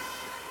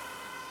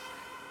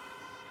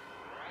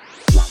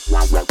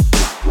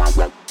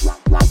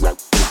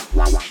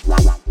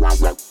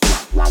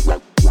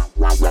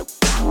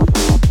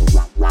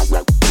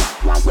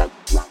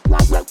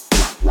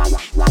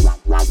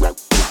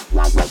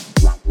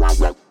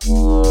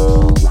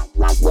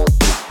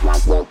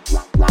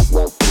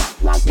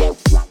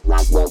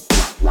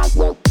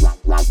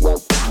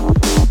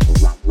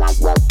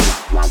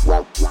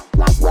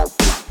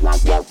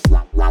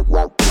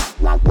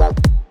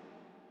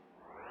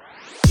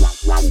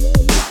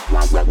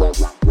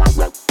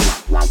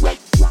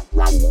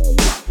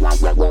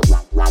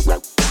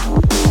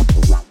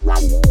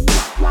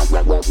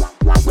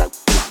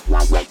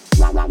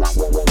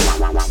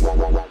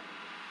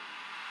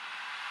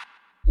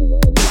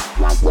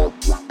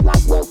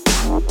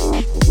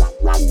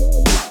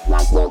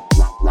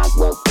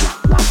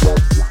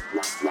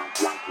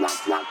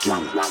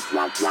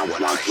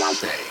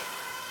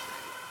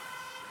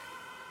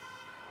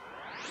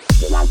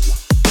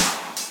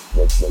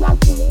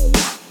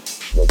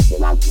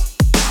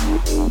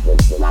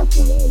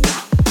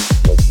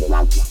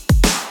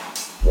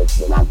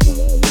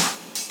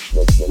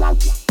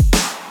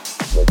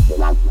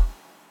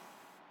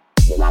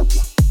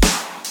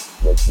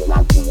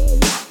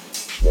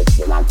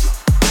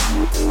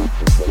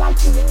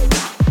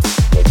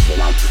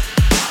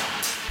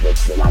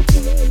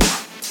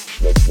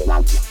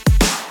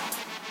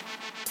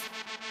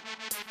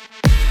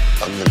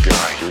 I'm the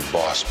guy your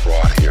boss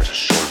brought here to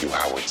show you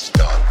how it's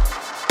done.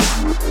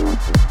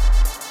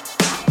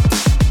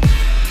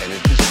 And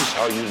if this is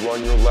how you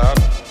run your lab,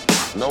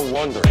 no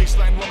wonder.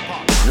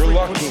 You're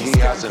lucky he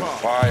hasn't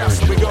fired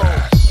your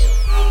ass.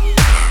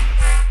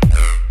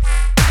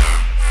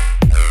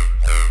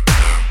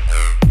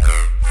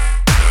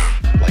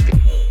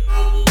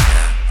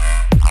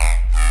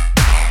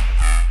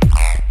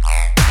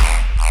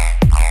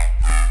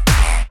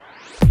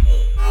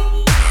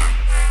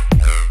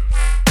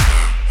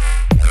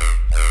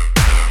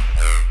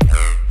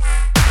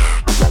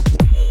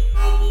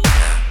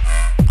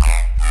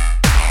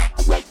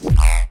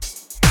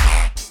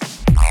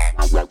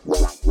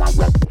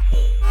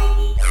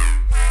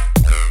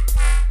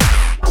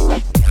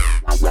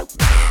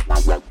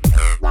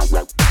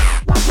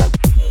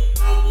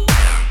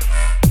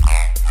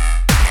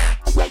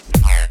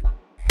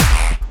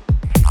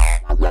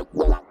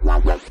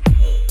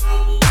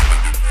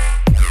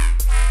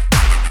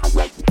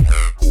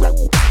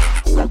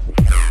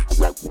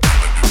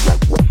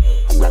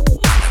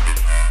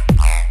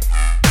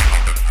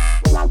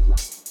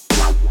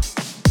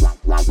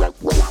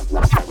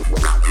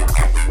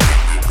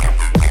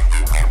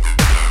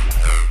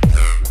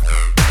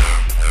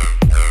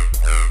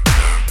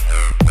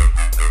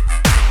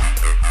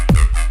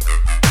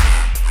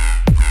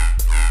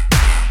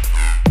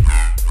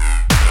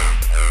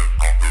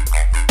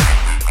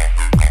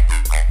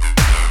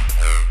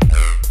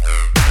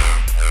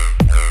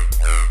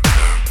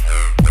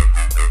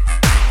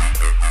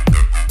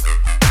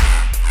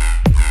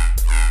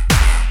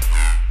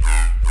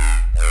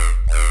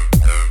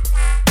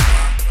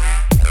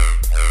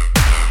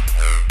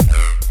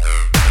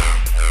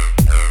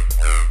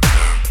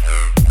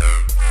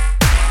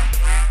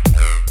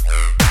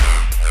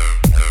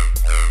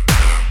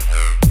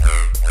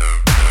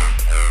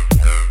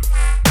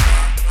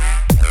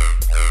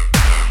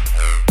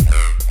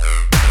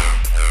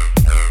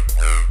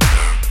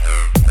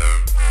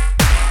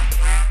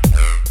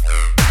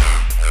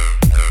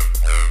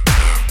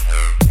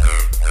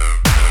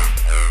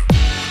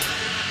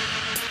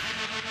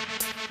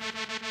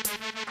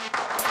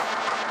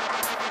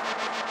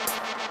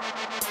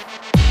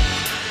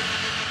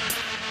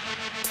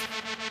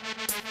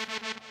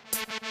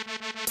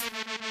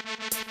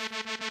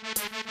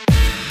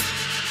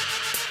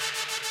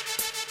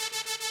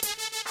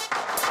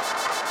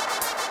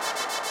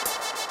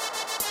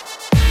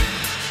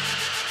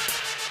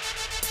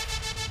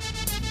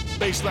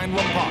 Baseline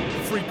rumba,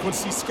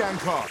 frequency scan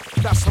car.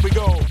 That's how we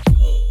go.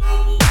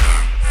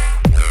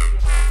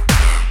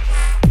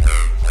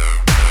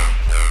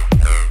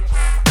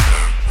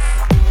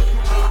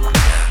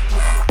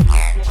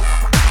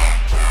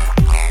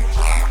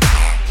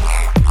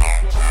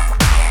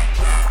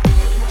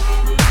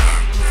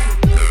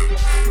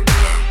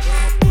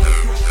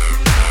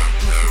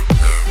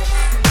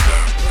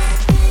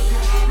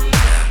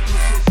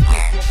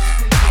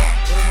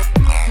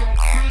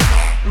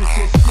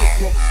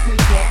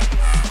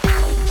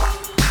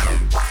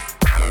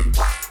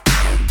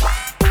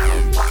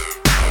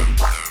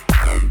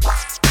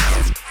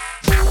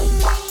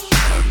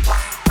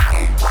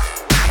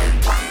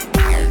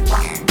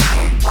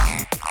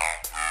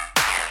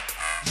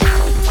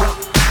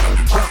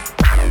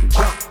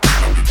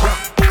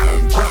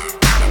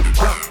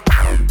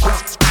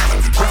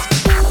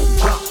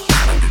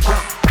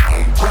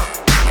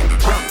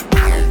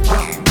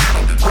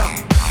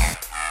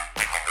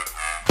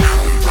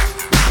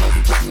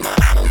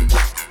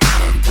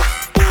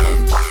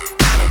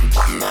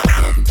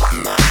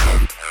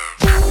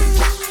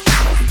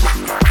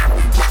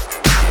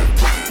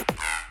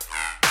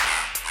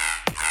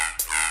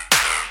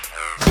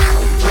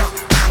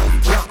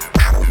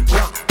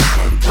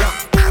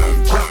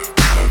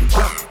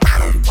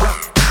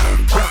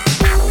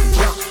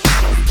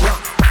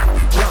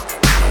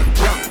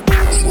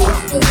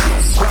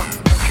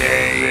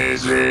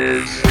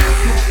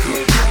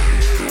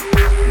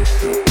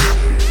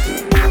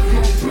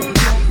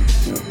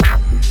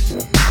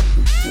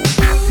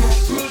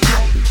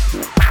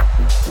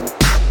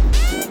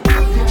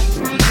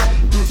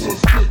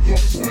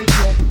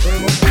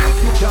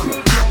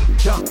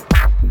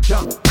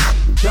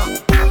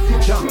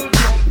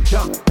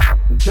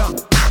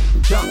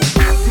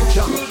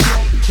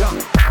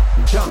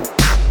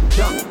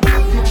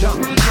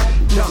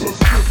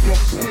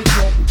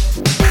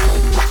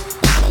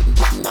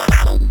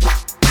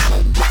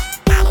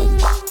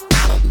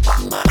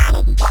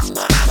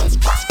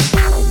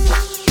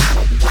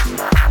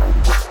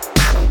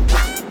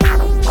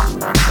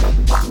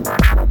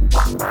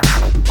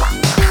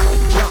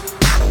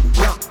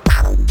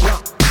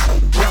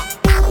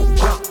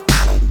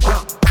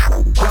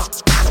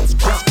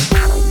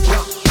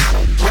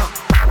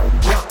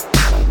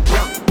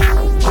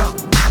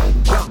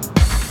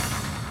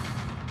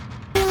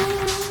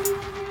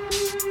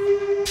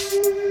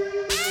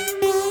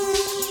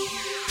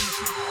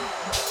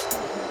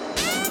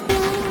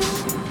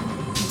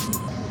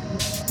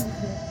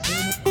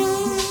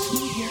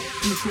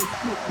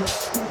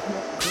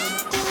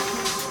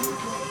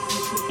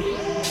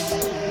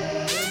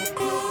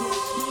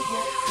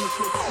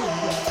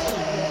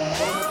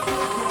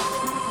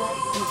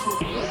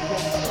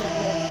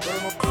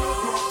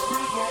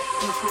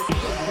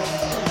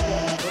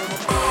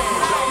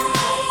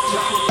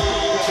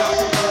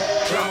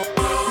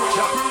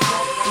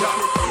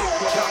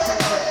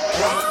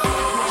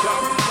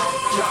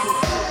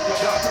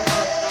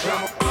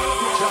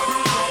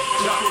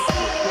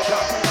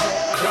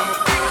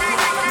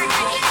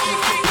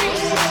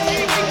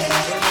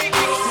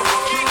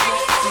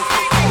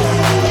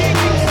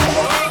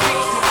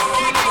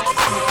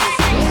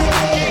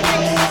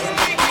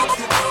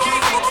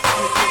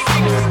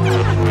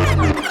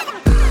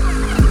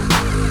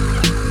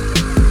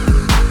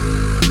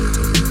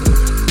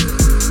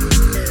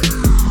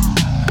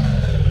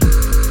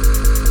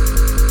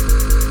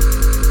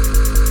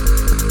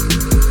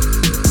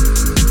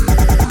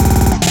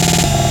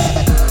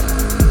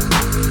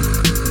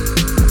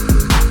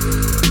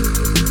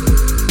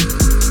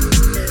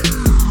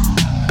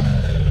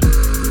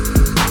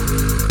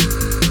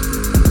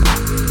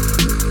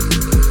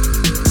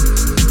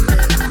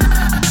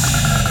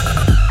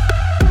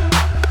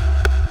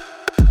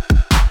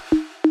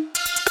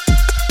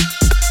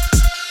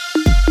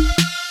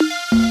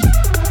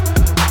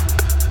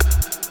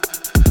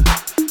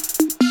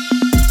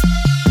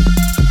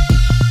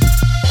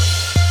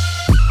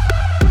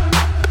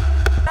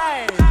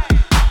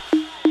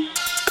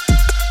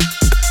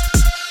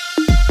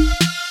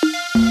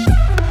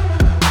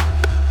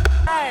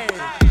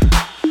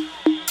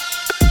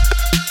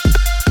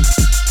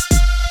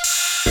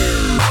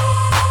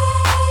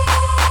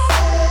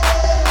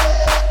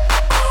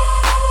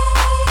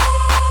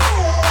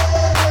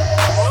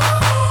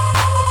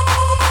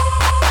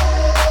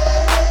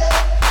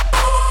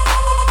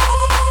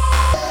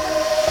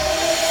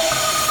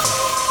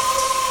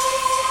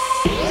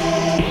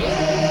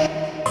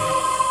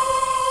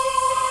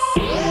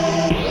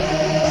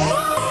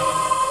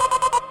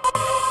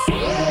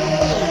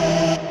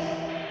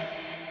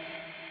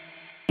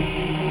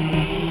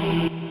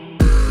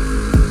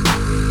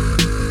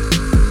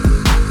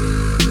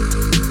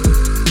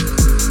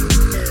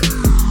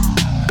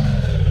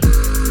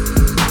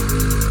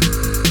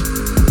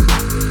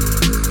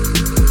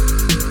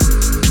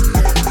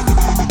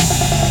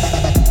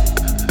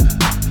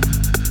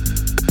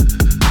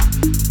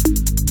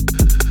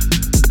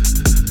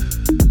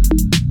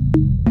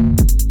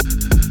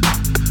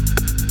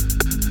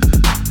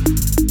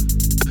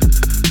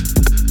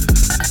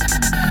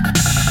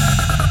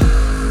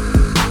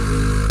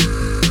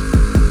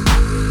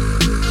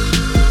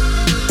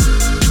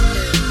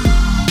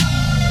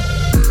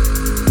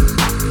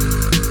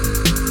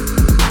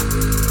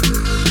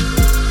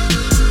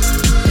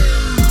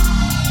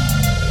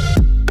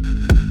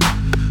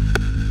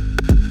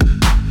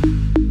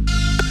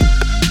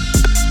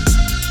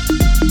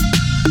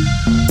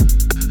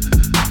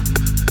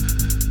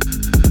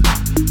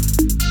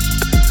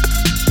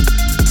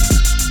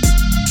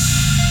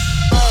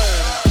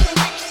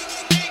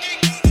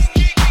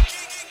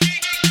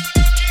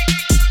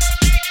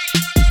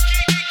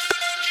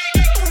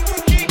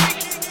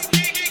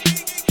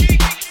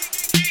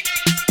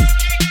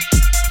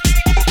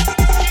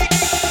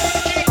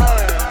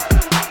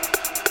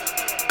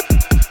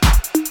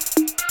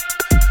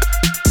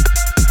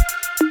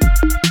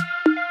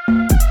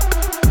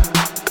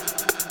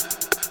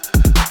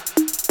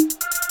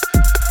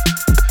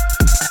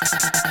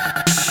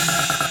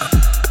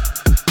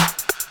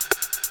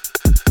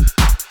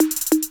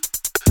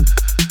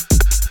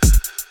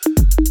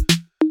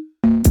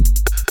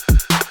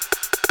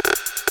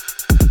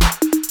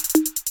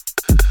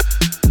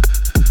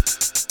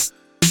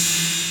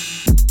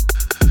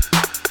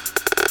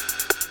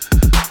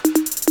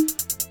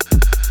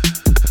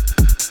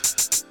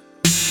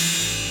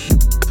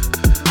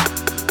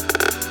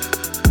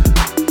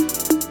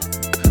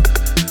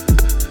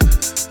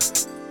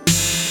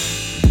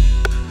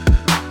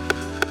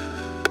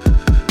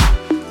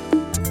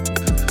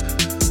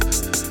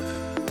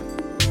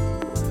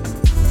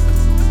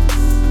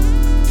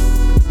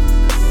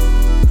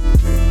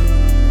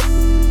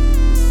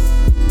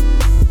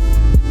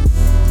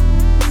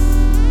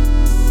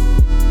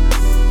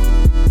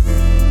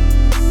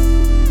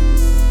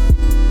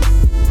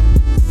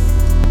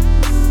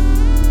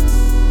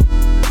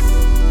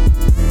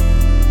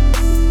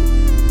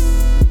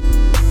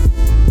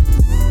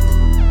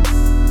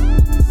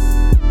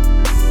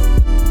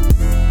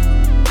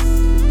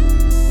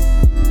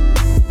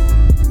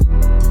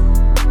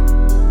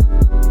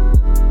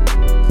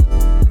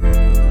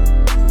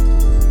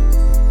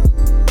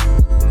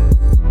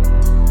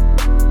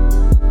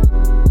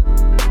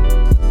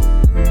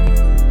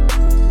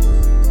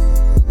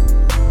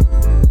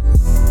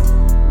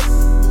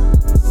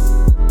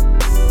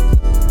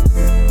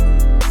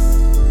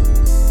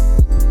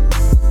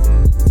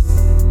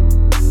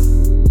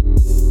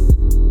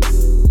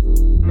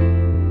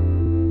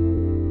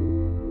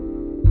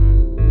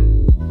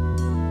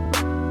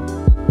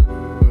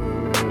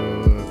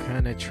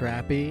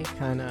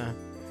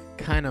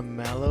 kind of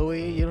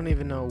mellowy. You don't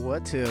even know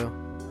what to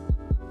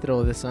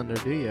throw this under,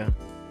 do you?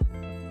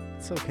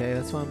 It's okay,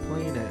 that's why I'm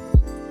playing it.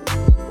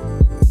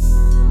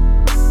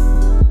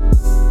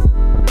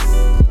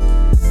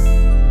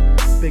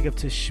 Big up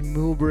to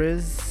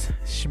Shmoobriz,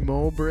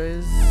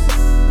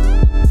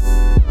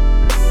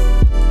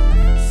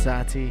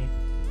 Sati,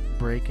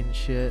 breaking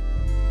shit.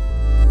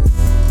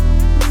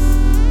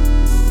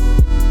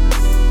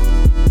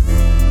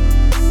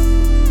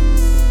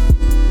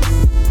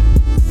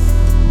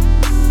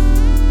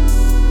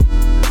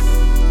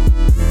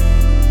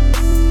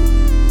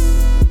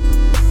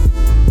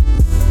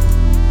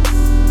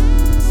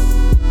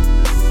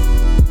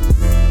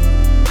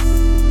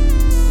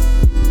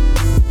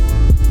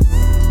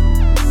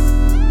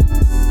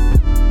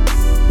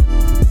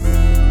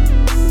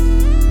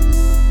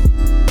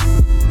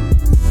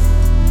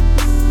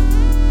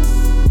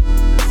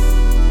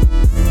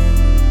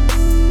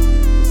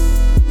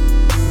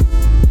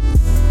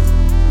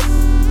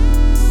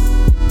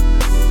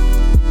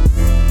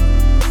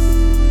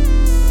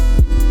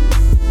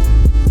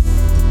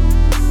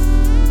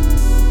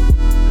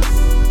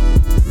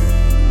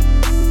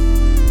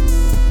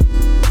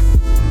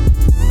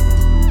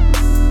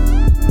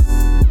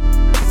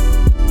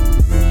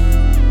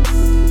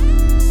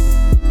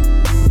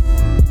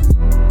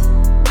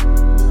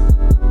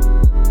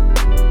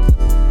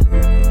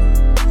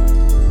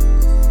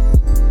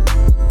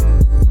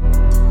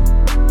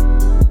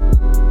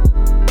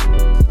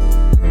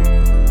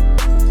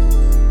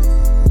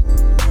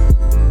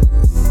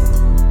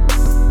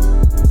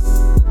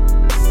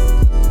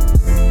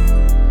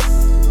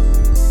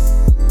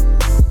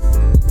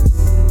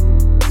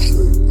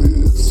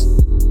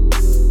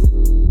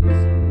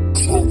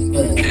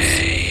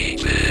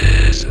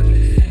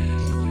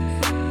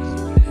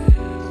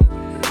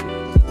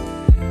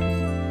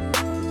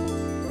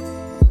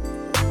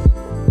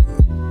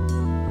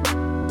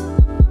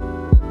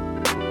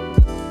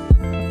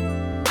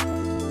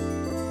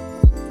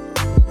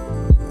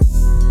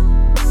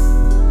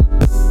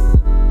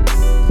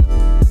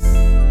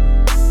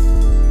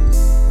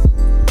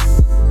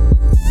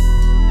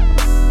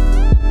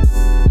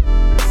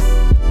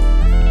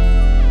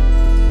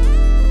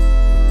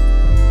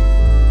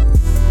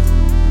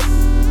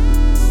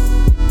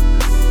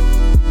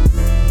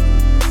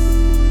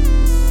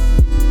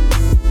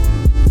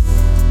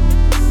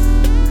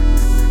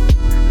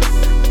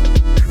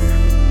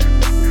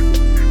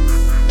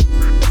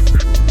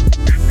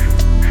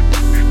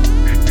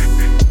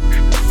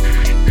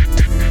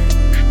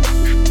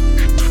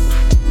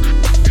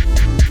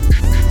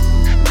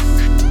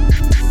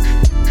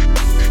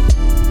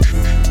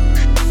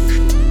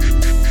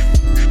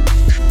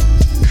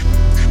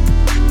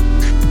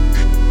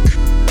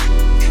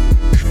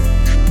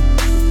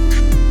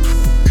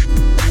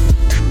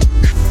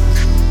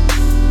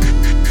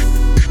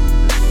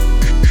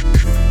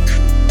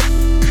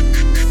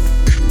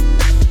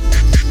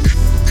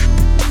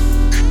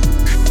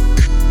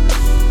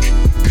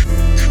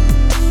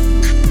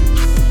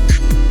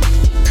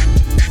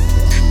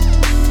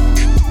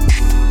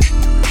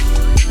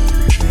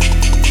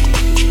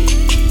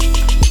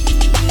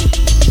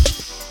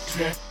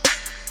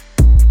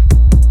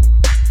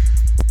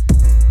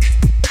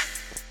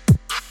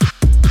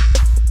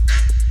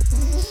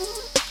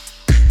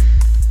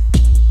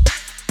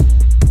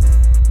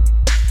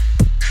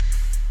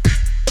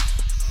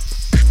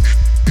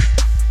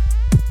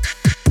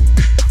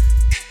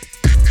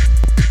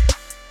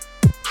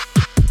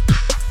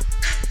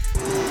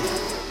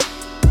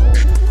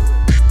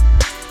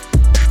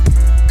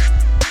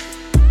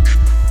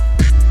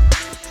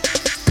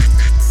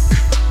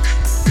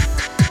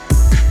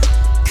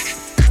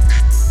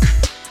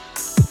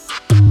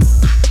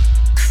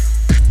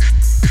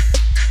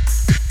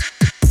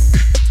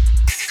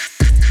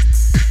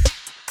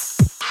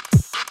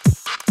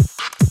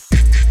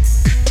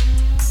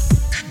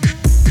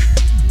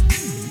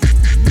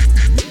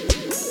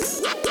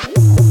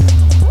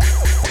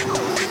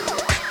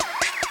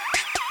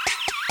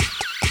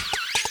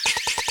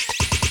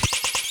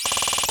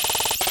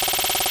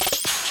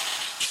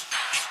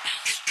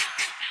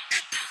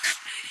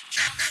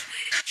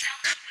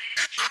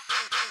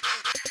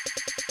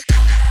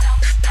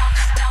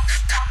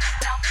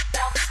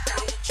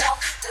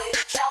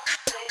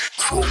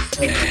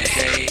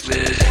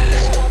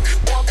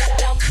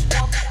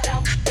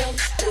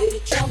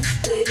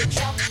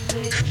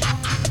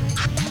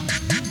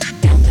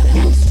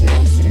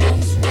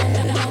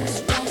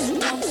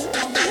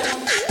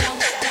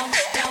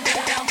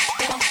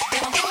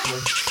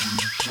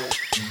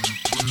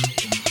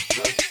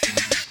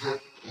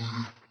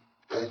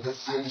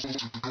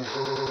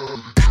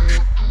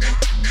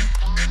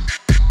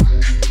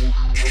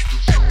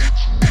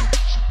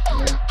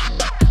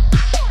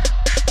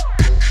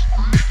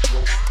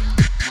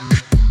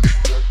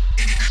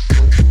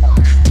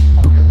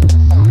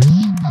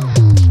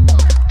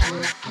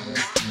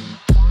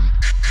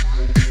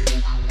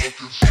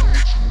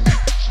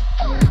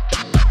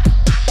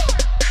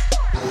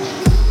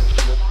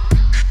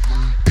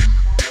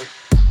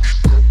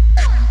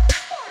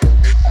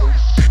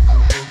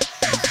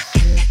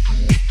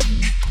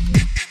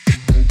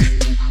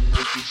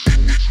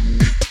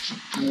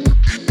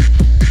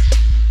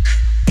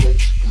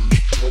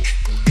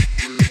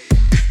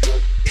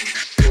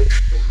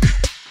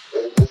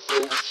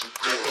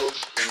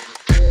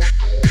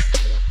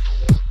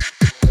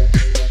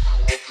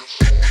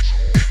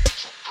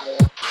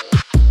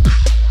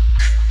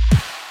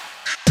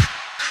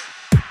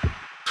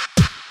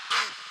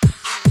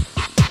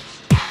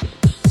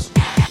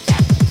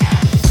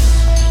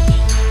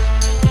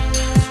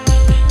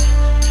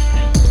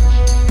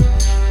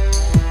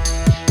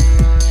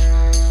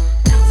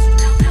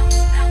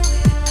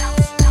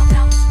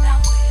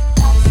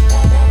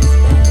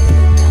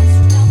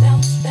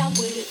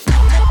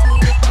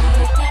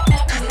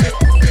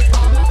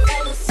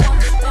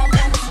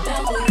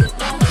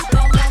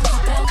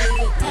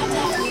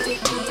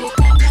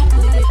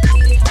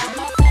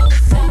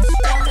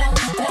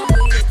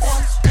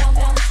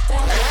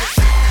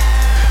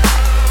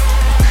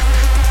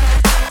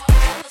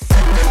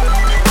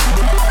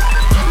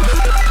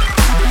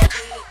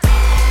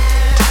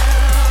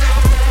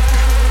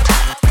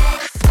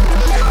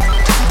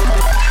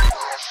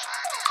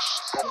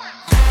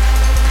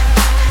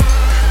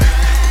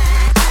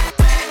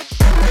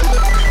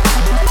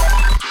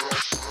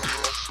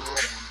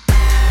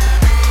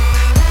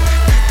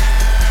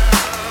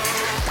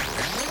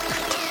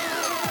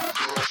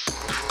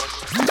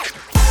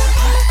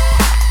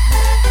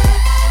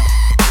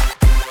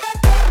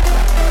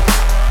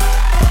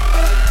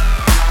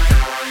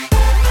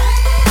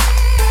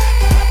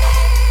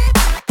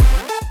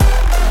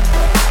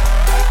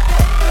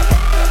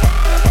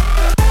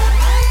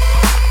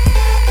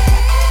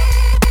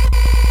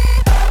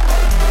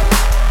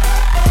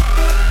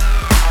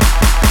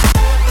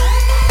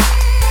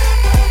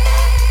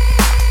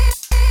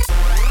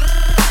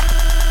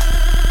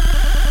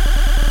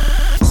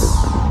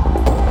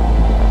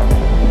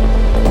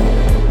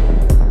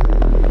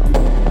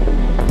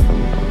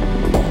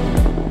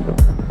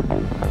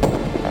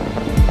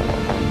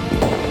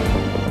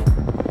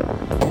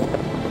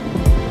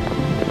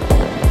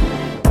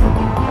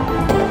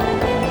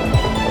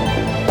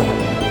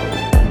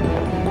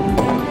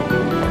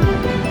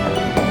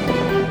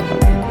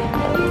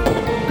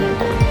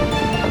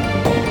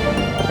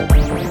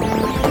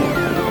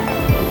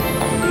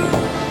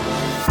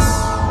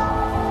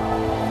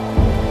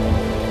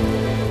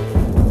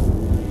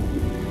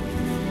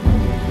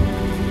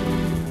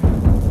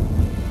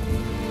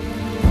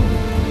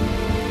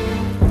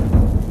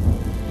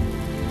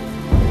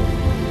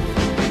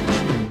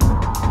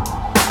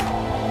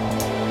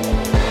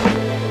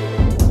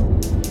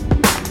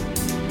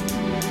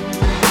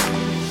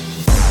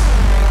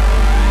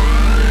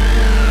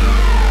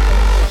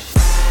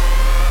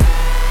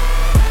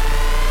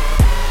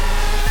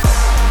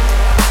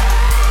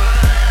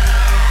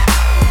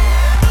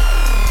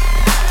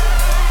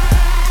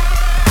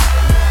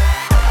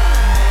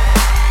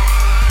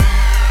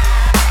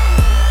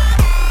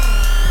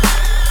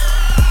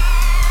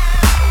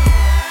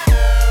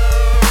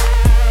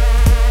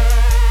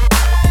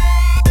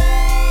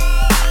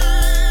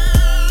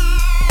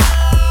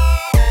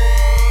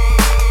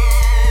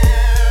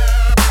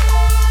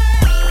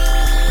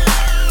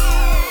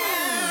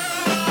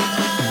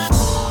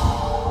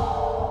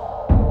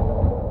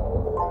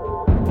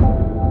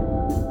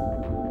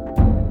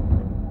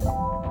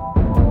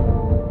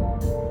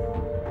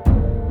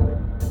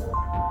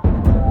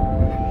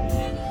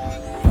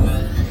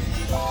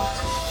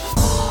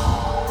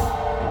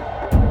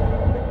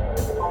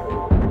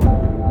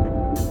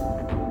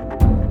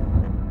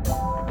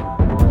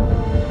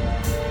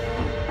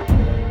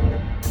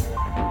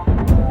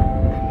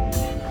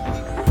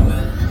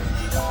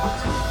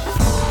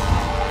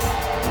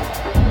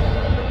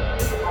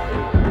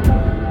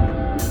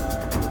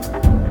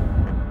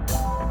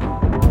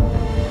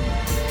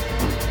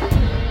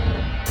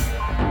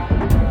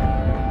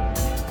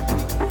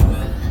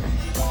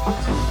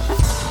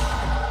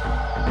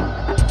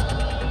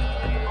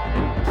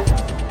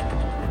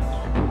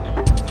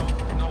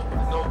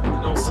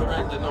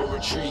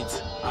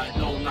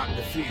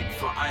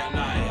 I and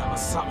I'm a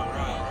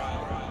samurai.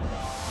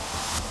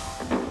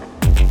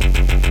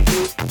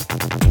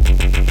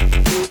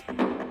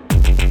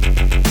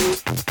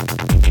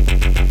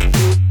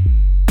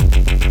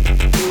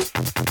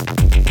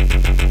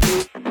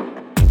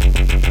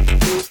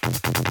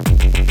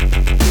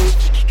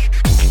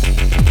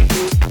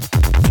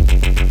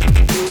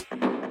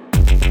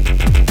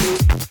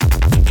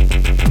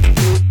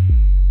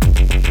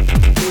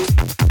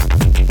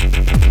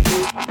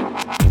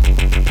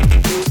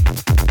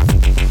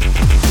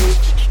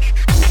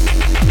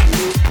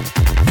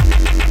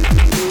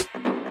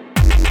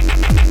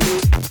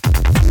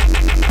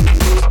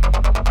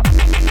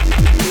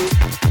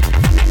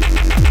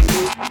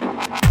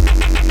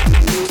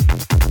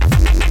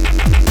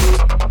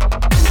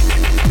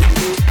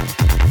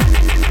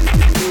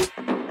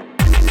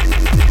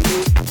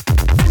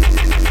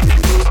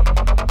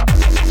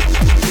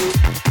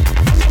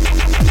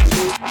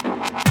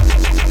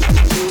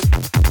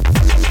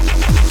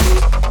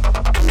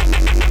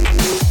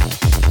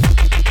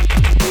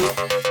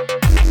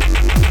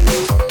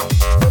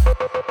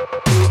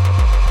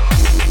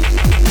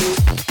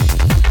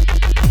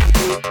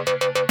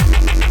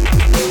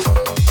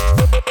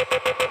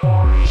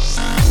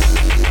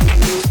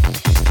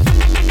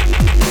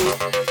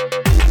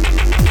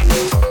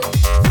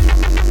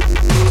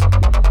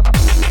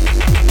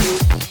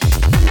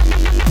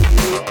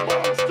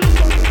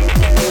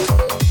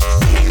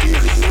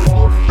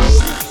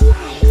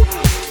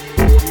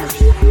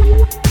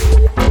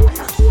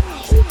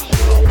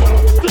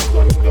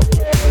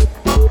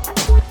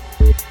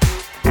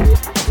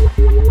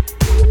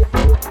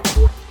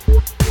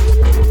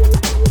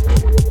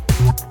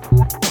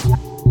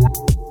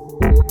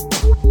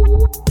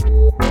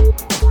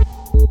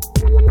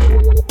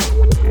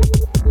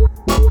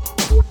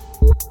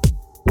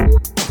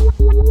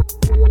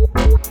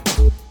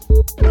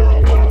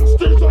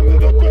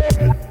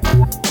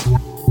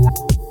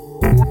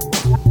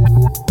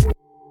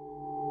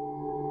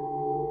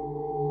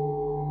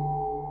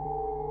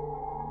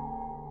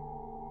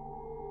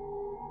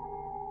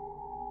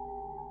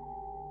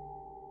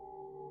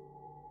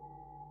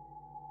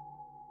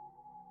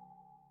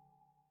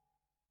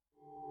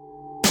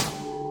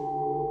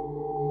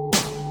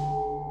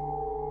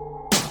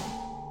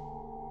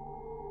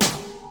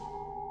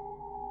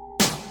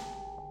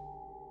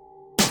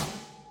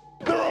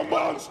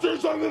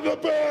 Monsters under the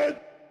bed!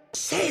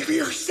 Save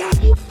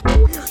yourself!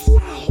 Yourself!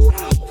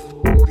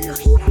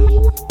 Yourself!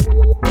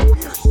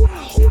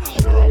 Yourself!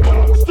 There are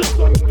monsters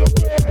under the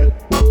bed!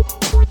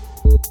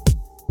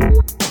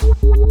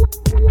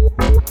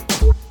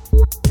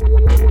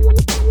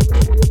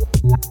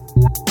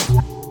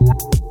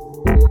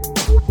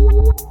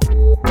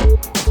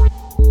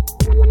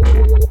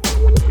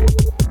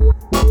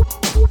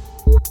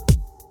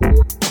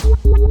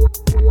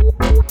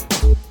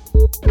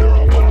 There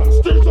are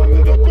monsters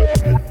under the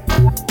bed!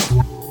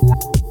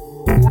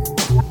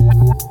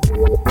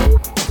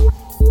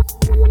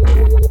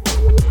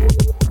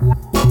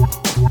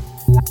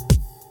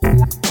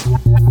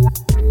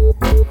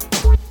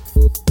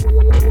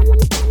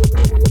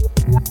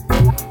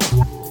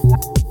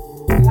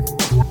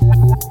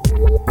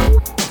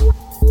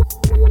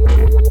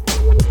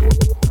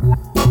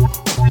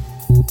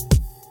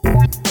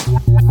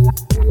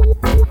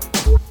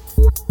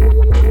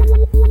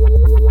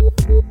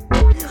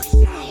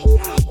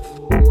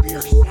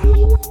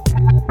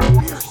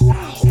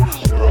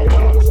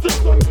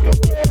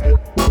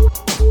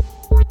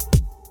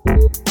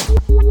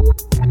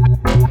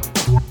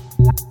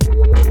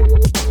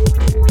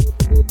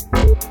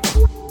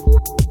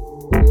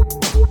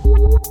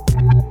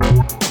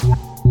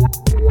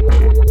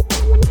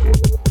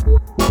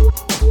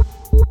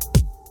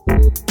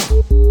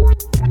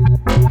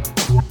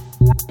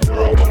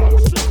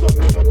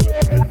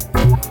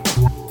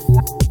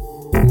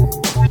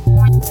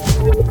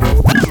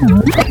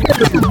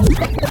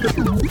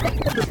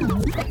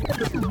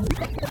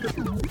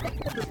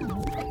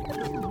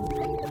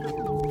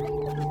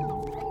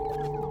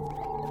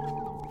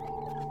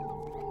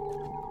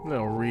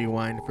 Little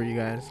rewind for you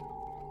guys.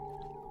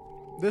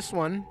 This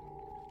one,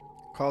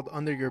 called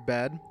Under Your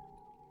Bed,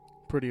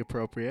 pretty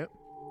appropriate.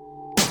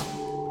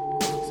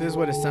 This is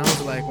what it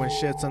sounds like when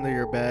shit's under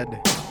your bed.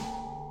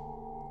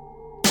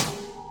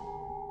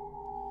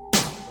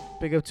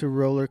 Big up to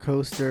Roller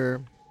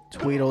Coaster,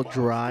 Tweedle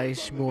Dry,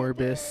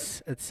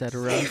 Schmorbis,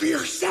 etc. Save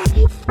yourself!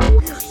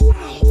 Yourself!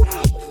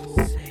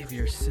 Save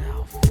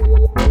yourself.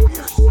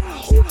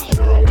 Yourself!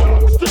 There are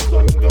monsters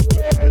under the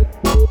bed!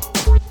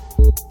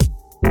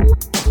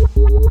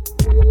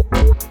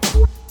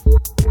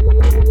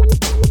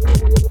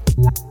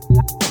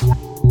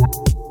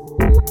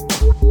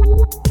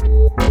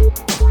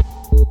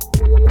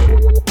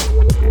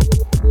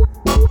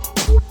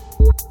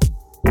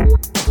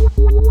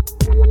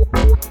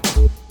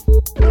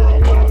 There are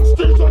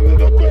monsters under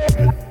the bed!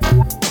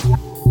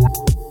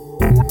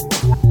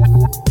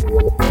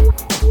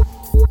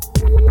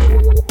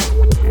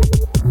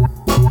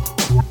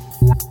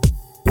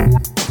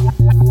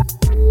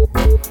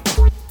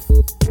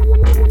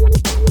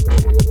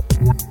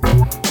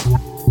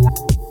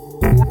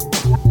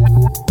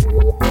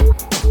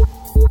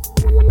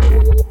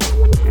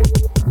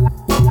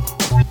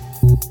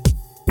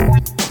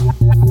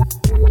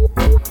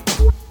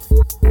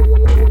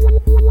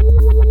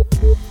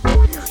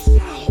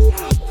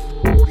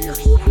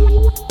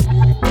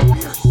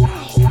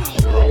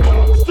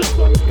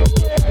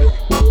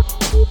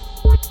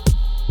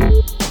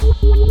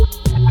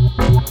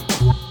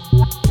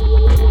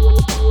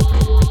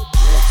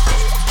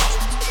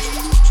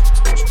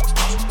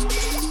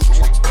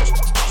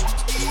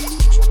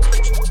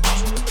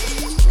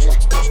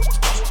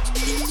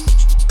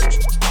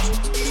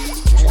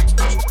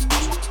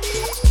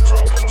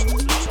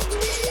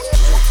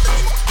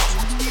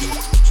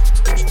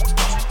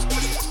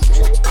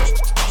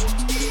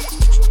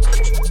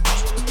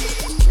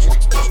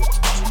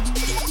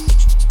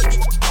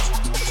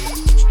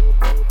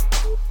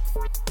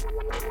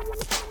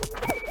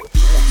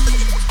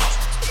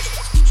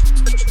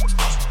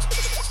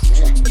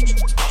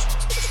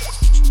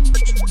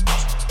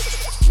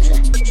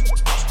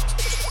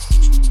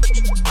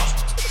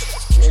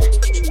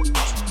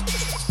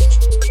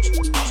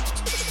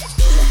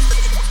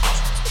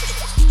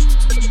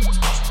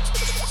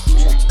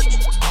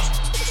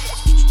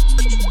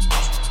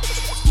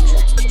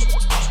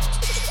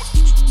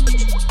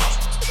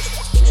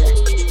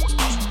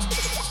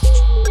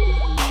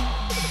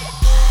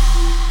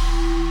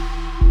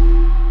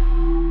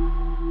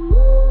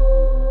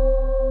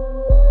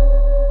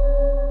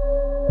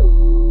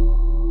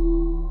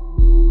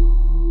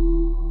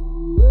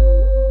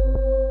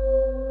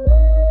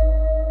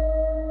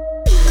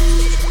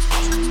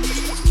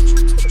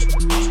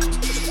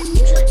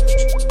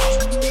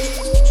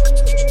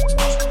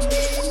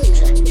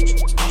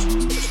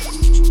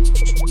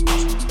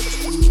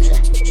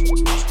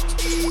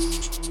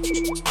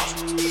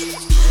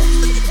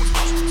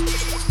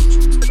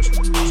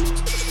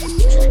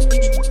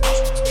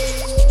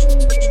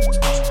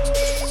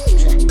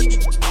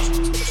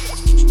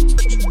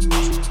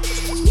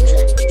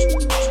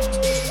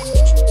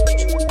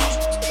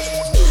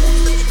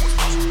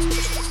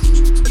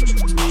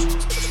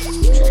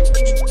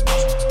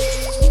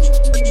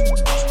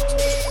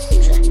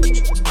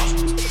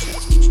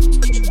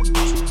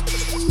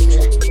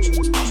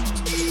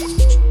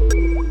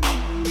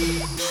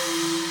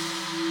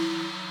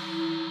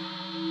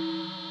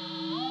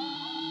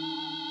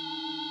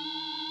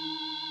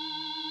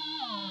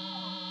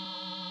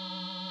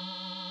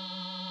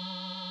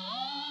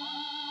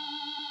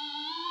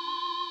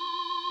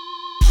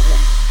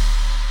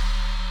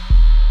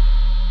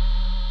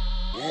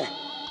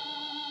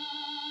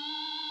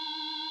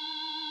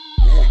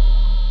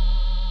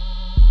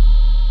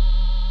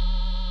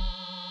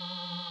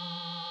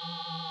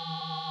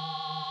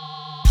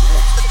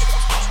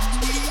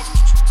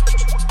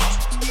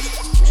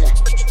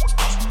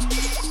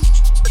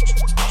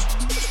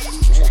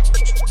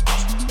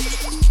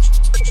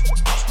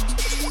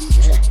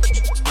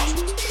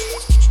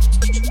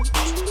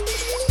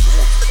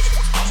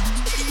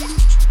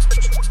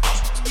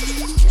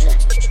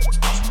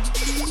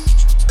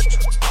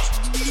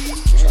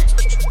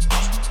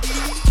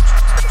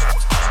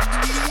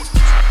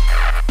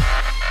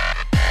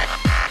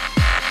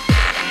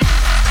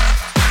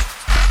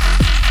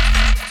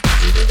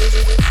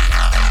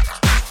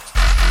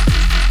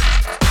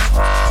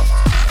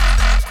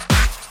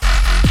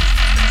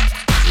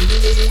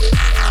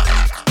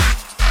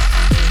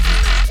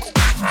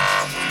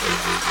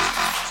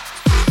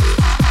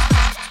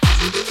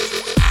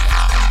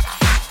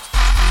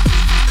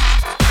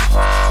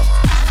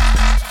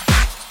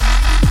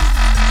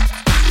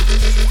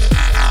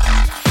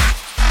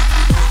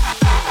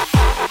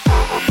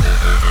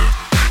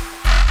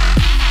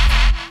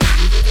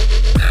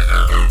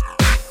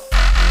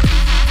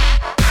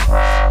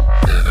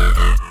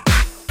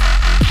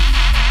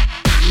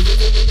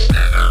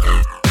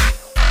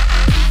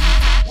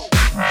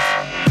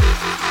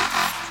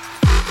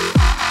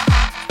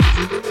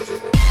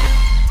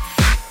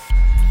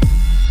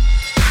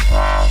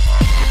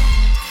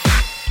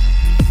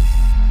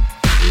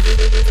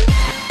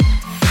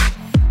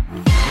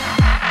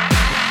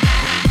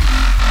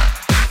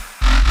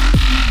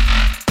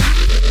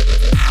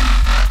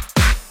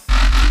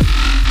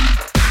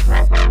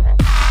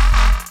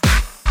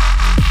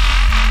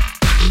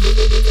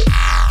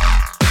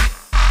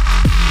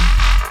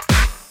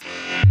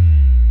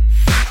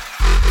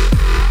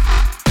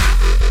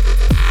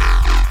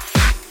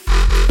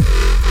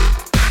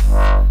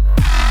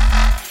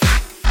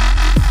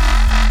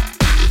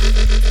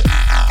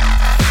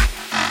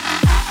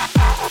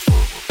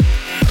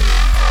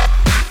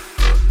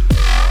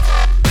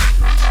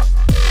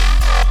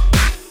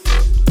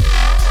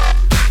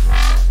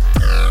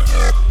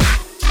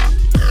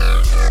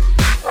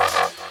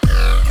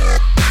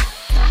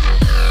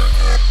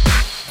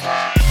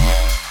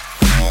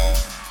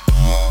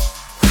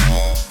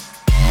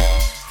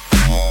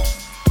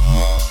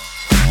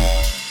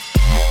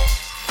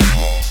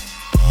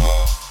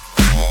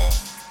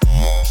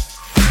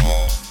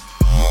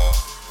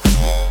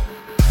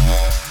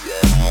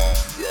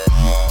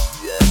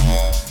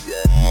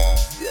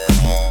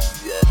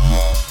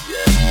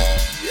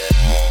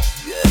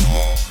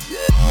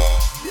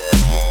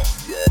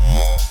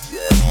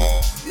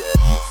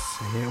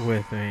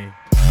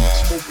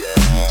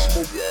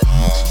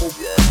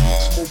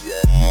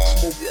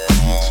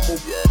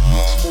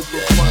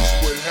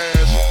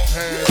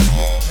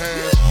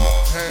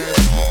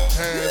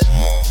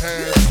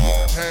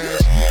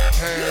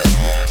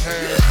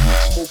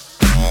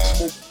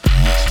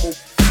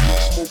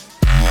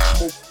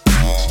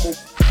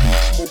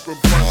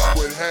 blunts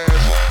with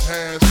hash,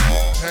 hash,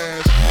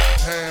 hash,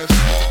 hash,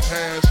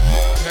 hash,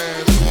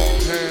 hash,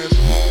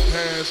 hash,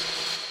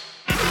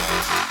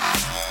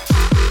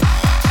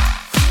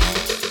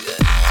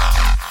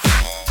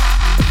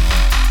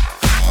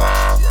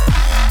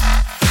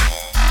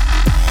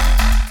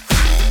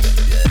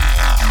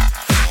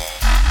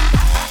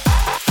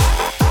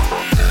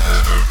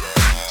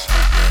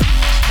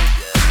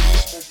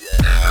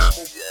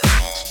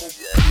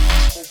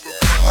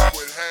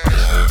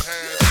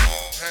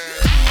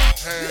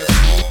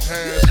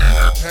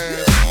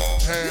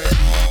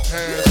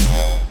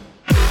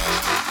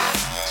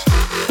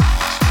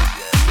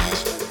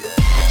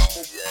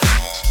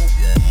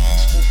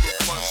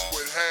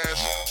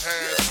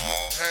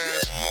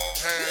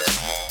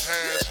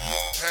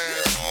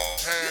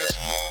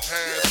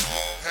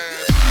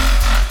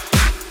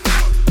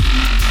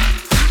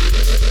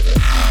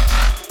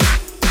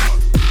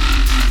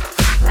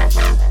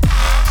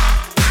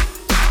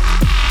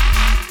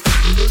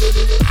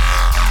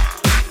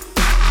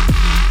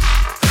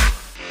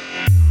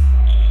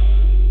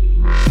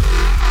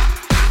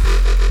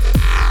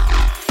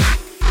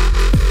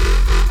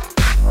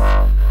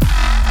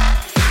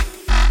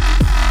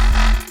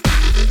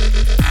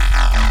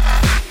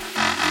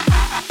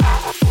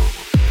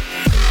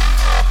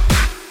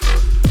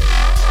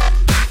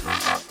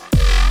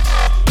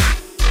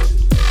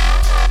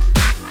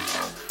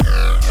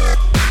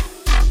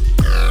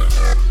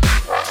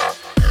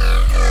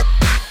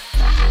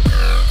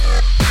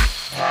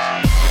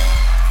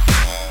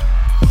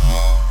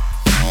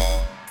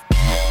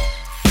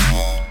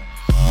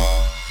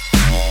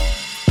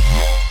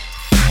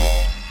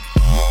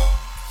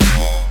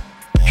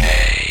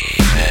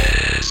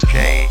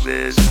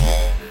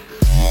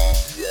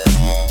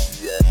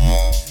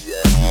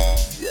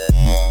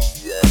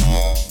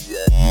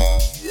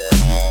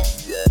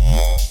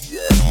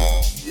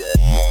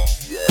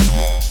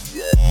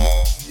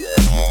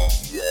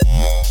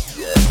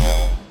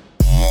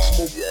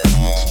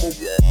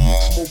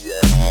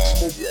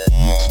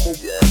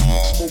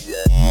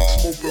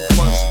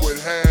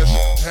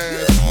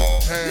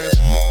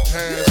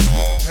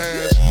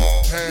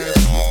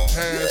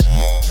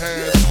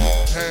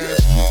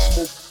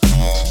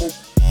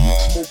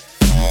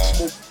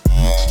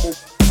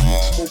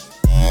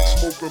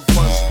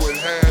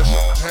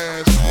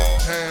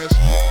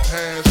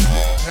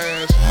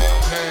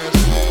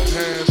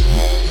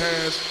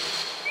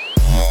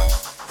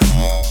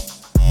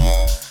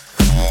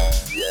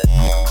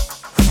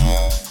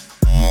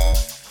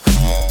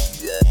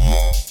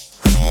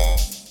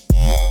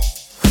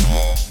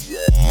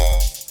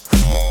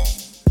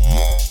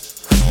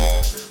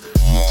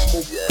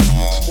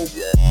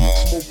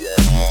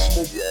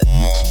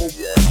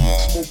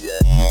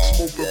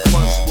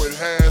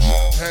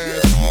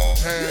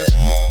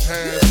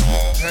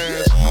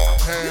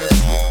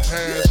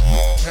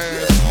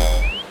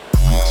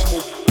 hash.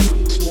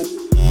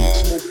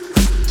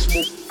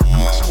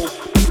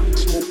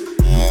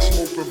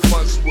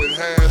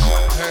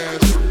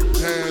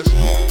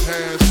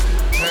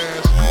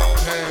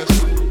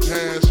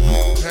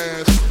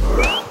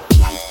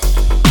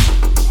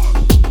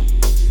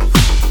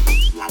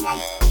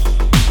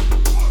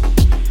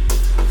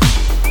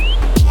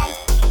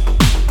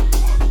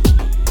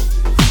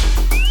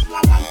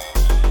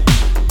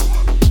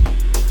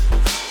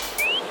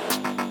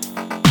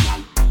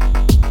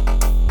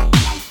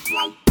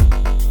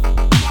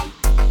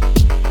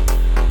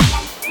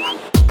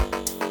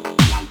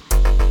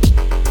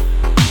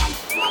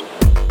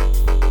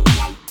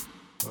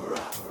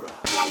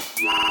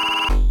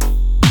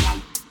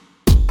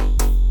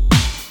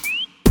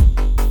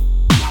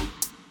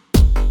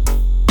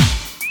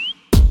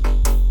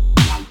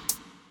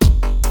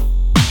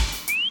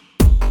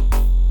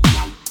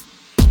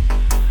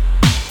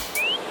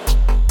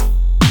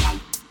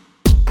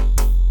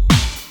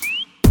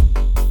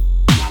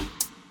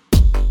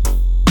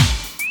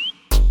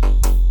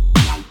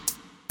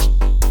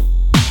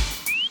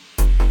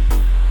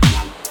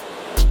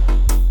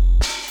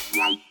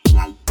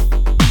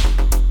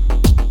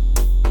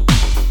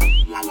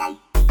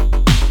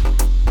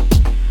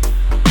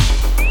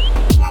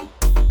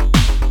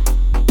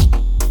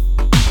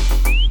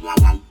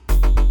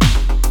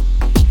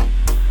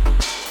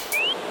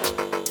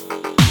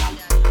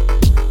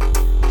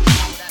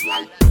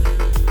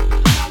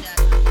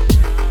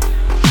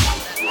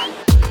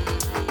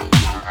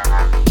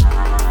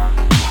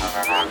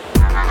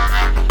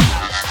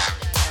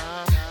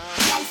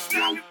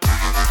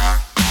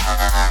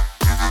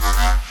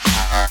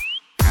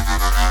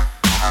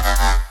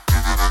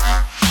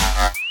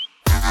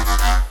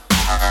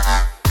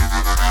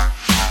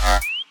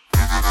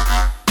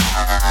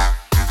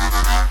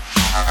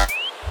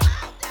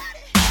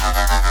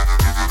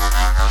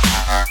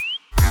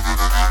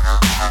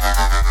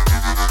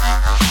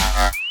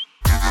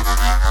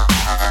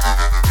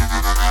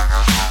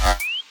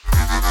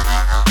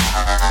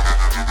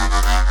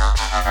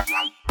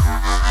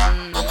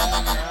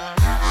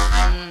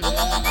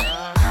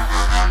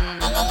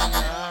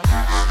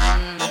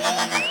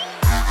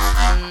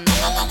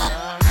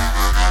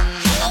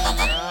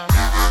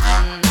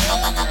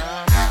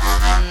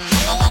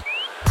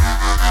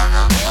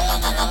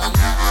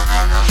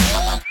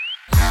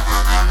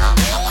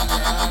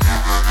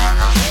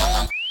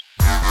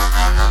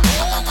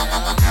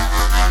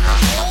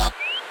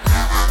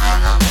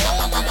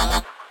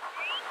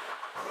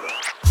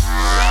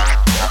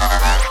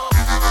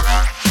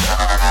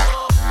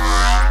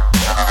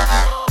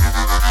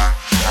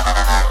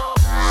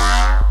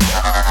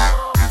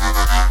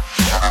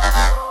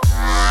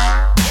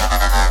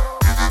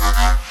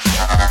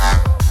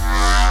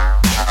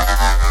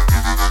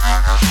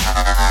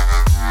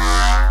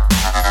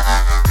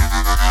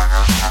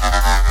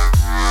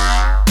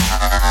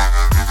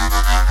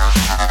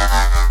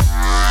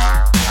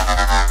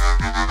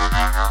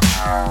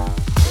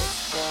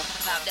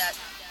 that.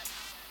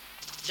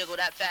 Jiggle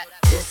that fat.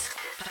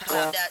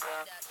 Pop that.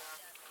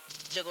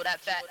 Jiggle that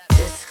fat.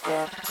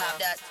 Pop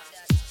that.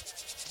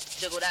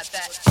 Jiggle that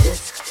fat.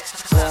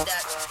 Pop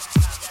that.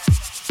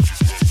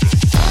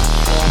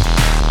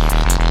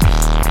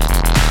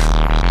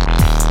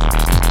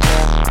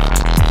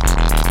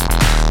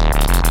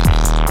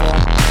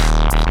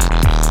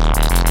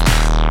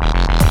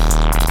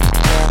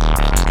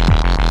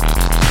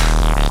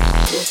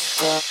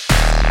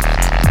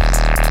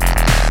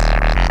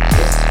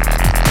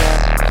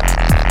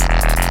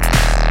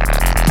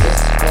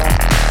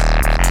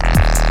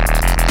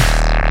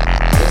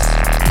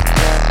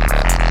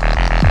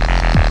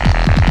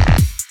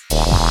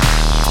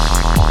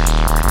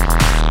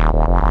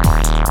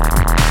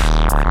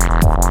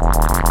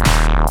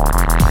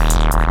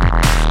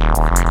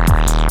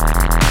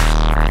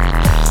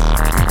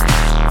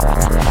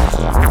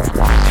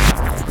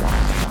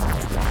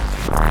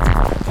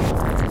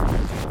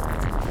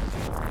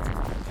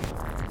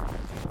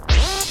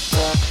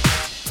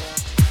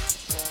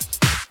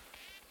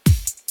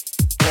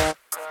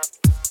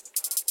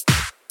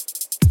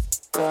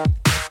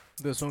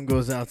 This one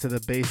goes out to the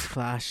Bass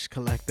Clash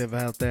collective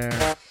out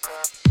there.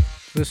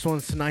 This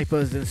one's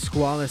Snipers and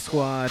Squalor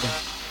Squad,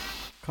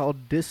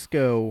 called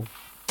Disco.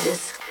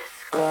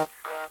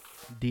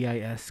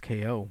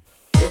 D-I-S-K-O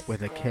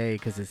with a K,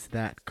 because it's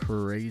that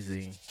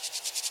crazy.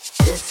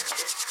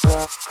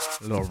 A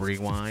little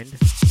rewind.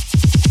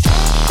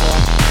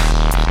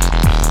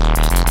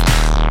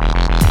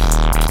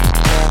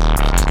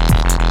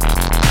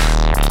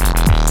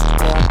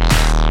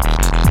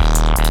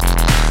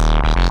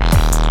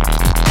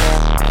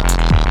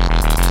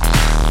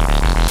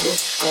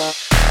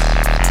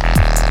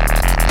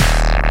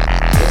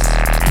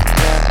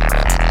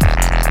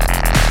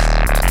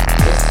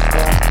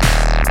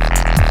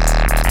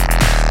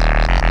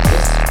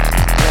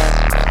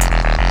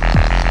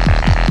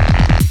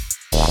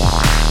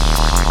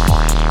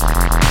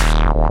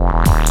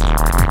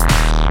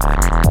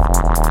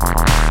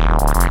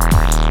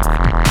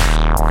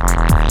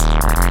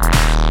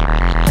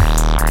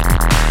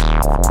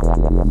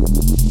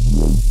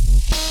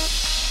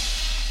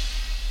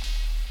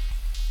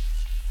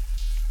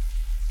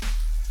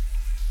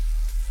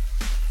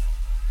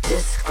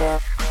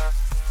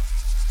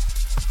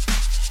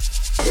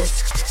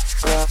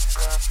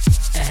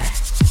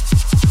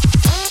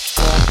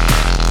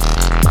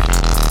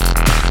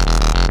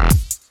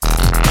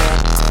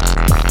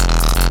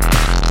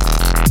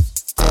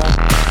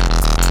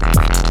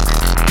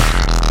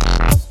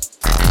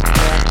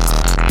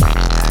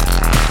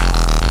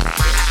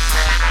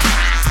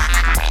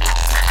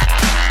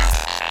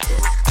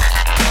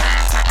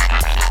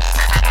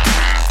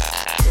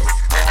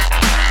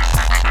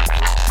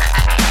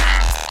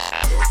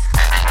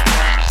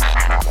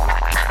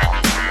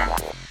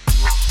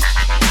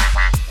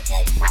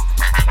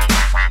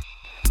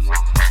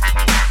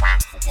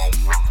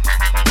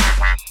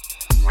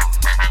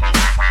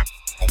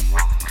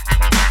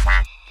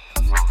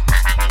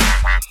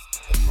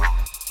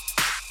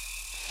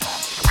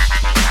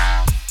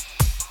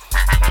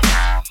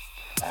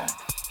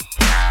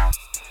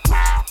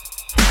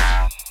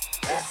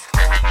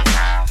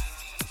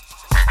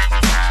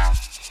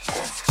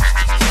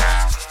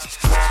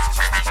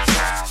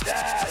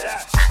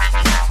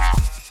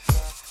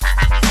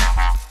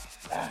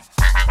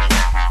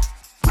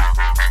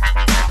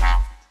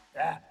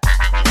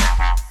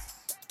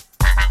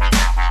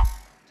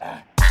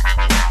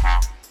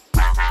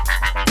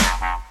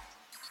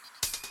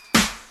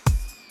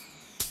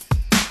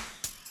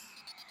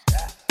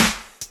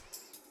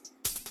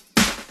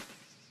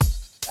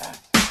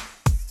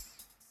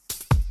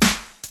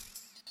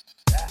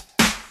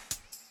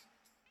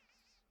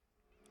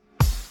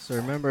 So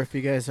remember, if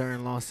you guys are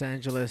in Los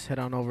Angeles, head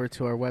on over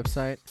to our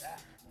website.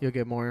 You'll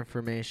get more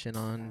information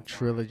on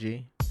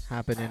Trilogy,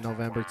 happening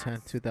November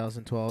 10th,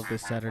 2012,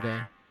 this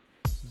Saturday.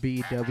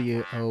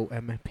 BWOMP.com.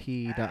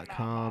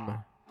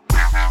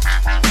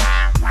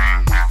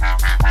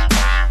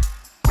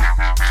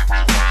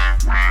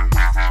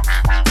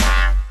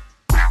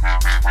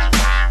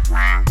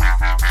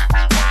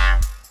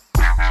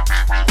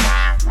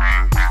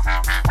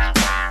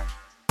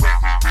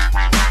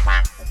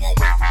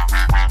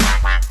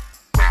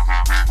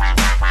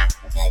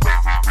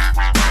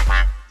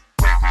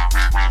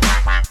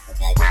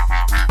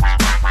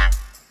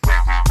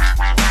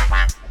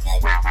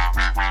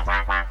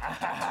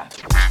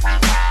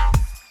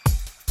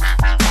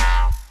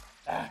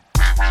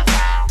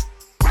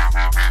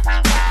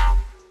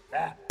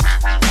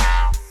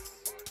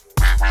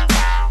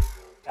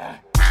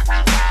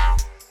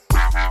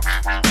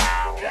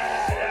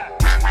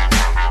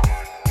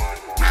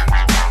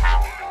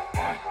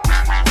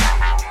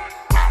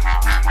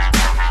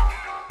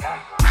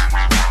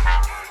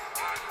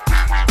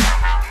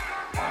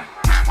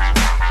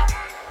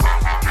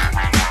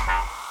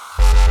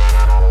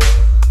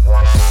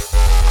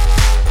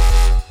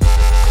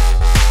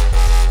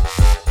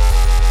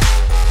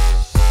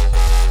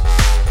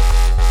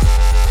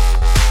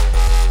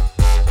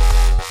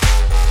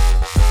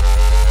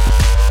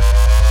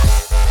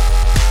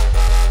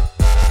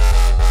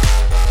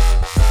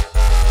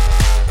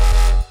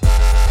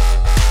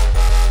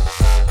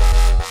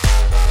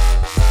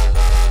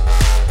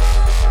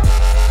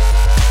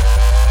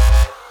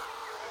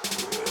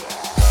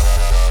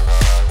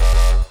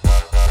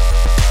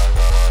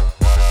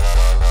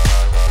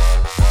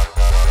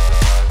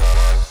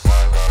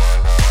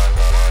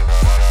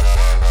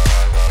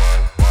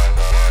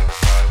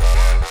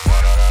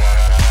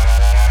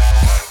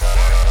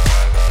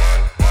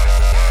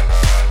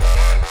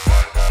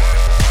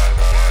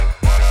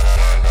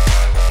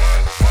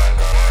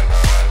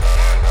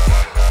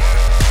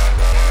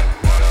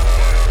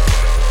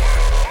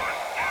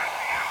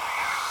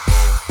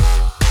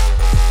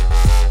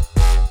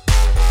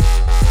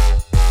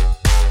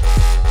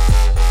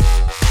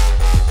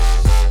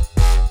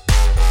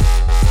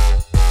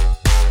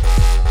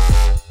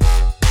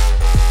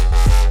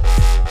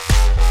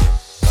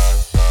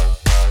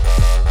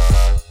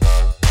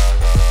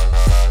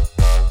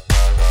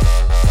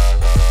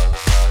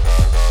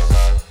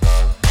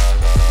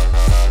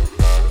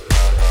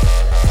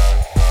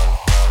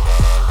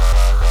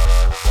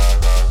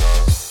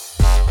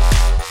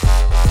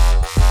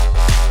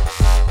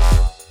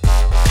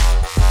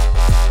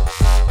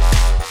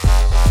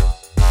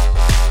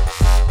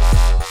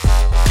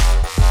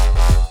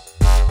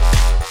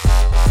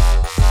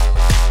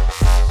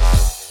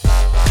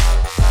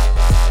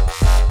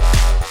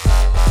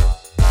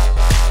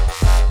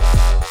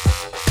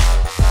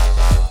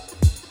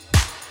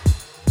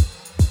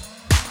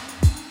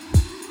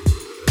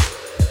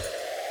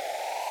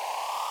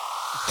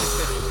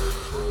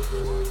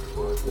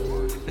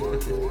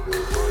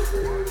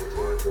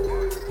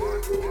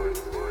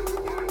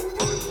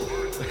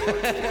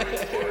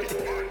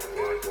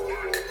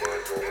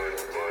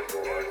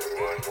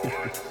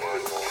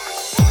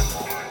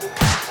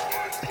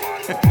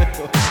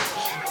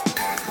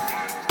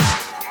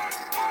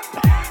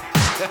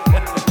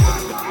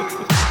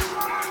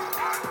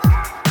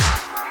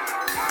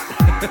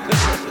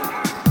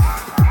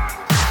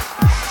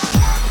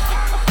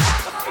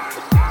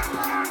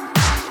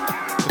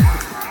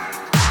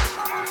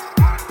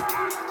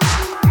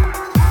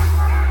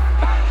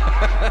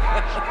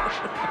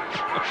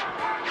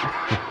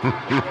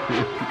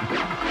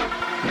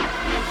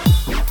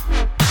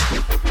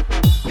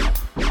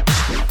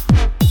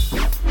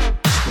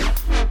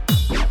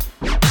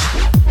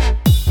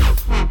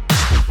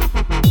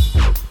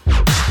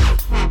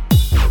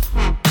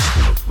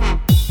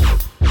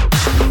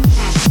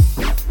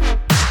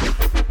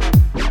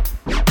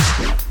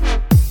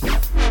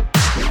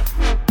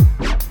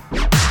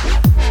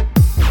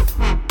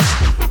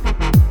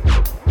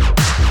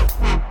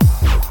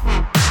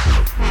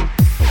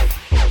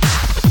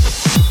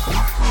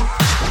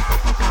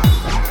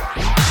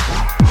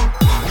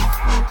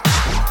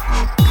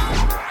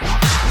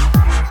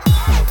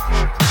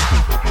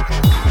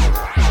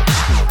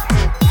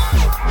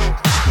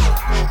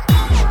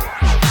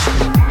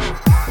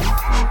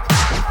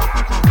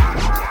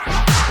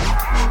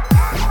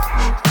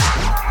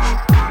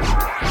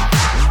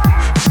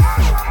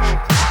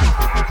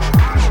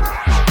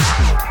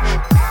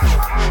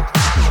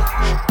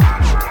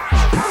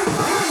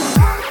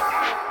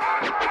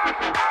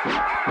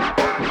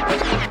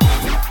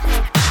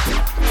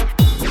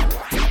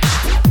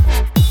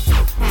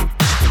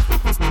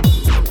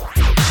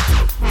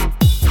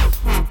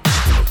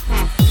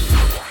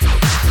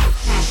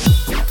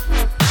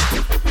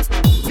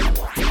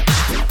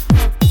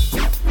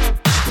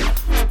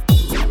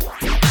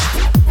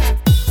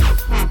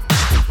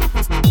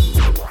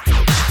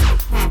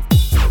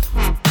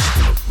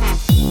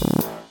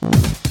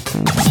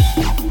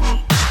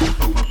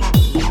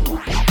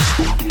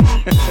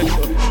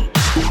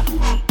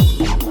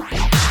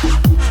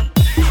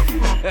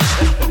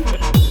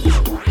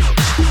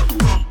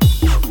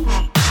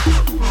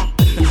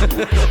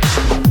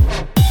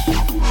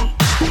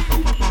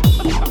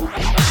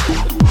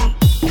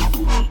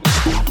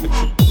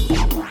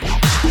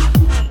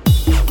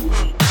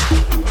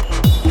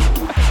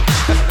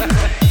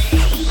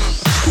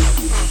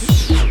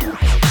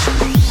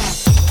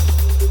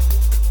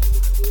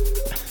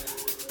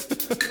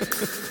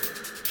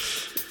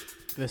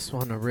 This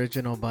one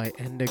original by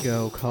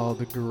Indigo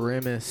called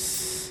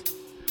Grimace.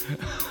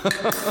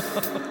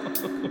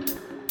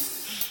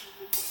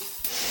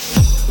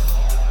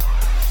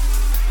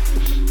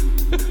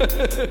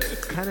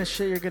 Kind of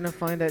shit you're gonna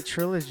find at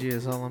Trilogy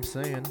is all I'm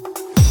saying.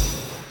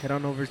 Head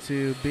on over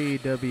to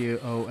bwomp.com.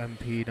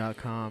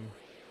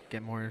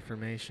 Get more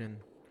information.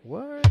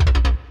 What?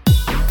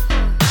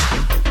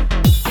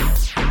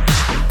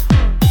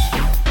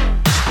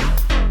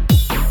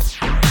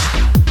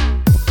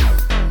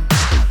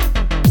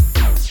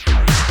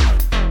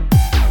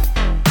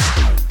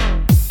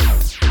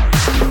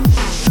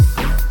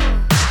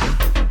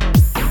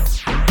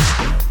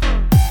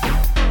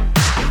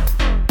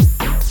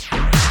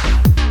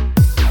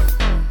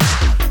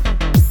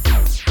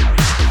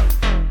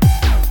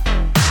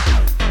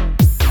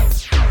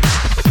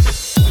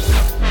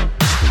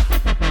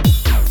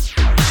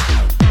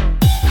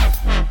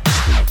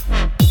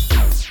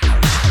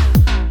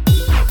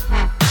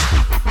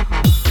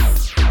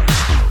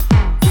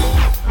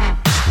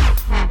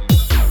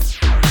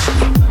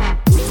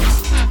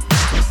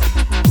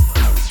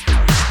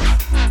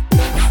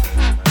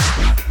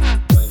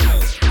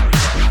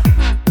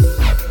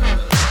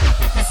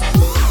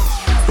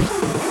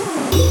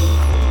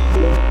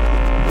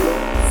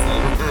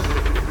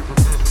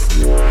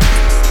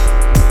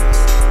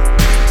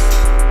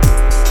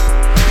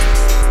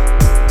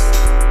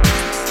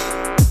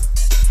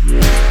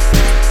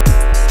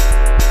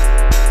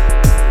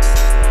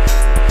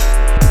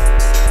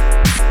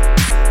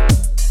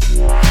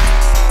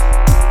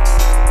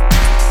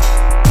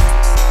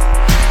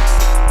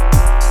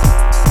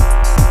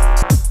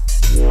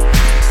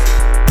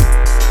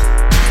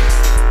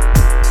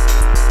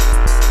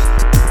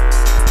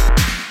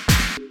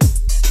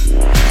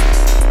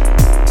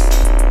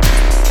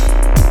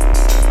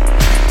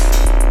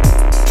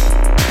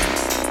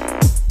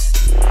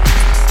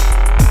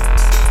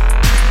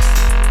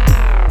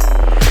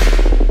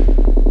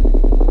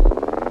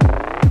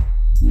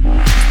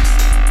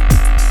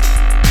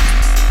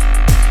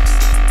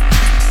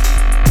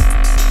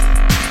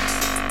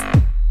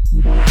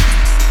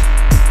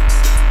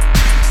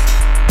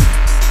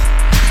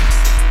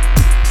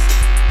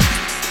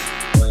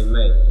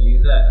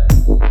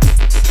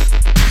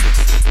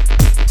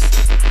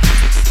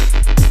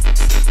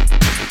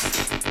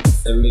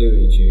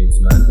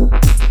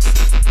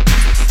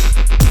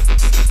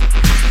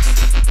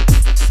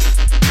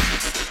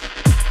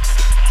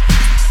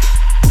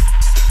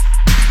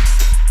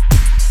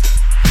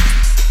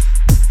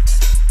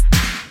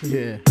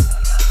 Yeah.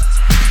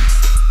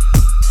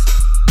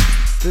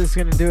 This is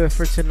gonna do it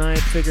for tonight.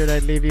 Figured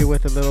I'd leave you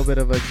with a little bit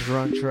of a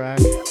drunk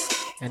track.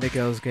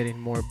 Indigo's getting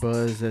more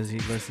buzz as he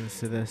listens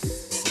to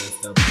this.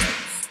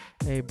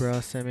 Hey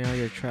bro, send me all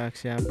your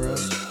tracks, yeah bro.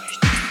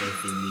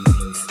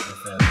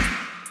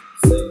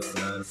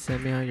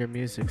 Send me all your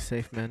music,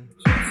 safe man.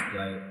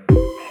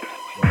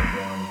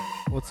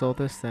 What's all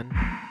this then?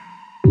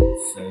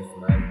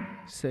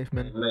 Safe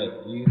man.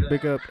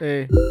 Big up,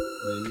 hey.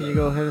 Can you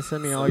go ahead and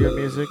send me all your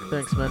music?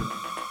 Thanks man.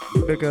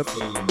 Big up.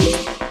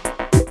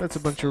 That's a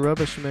bunch of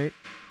rubbish, mate.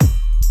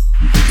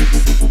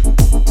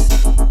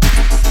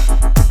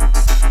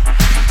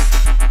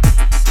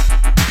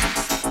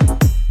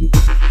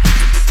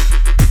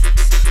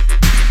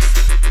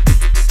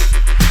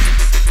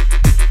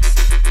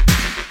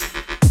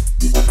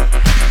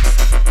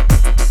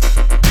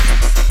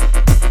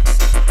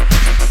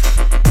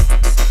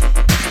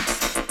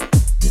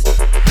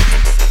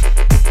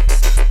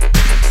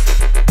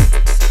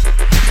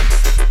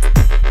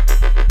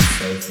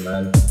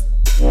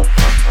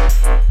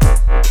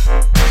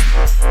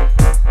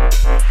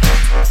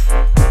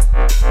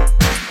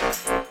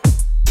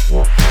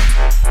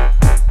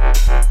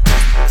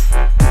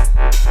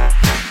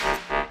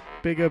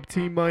 Big up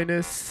T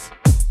minus.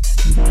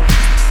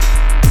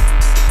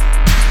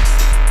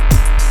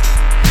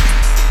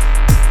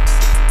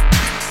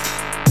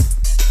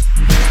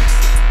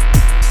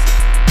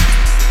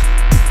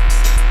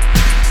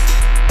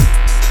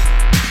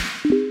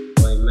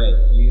 Wait, mate,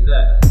 you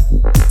there?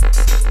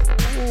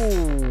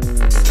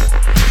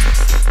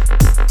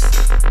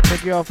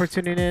 Thank you all for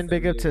tuning in.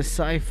 Big up to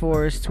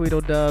Cyforce,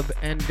 Tweedledub,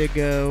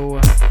 Indigo,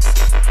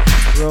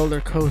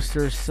 Roller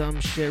Coaster, some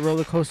shit,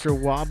 Roller Coaster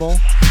Wobble,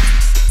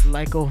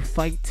 Lyco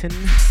Fightin'.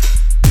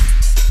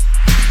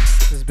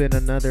 This has been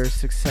another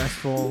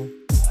successful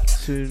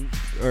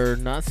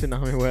not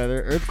tsunami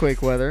weather,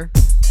 earthquake weather.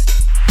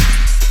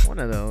 One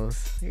of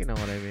those. You know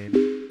what I mean.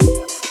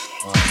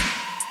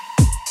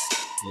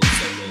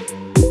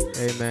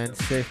 Hey man,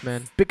 safe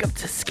man. Big up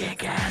to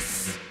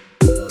Skankass.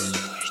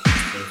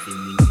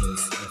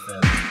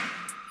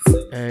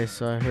 Hey,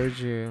 so I heard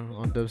you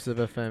on Dubstep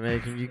FM. Hey,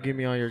 can you give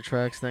me all your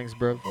tracks? Thanks,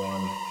 bro.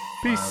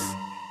 Peace.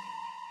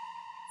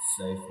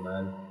 Safe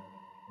man.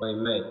 Wait,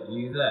 mate,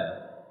 you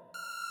there?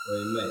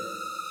 Wait, mate,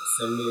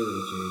 send me all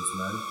your tunes,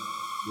 man.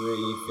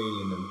 Really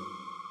feeling them.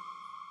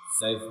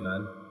 Safe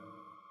man.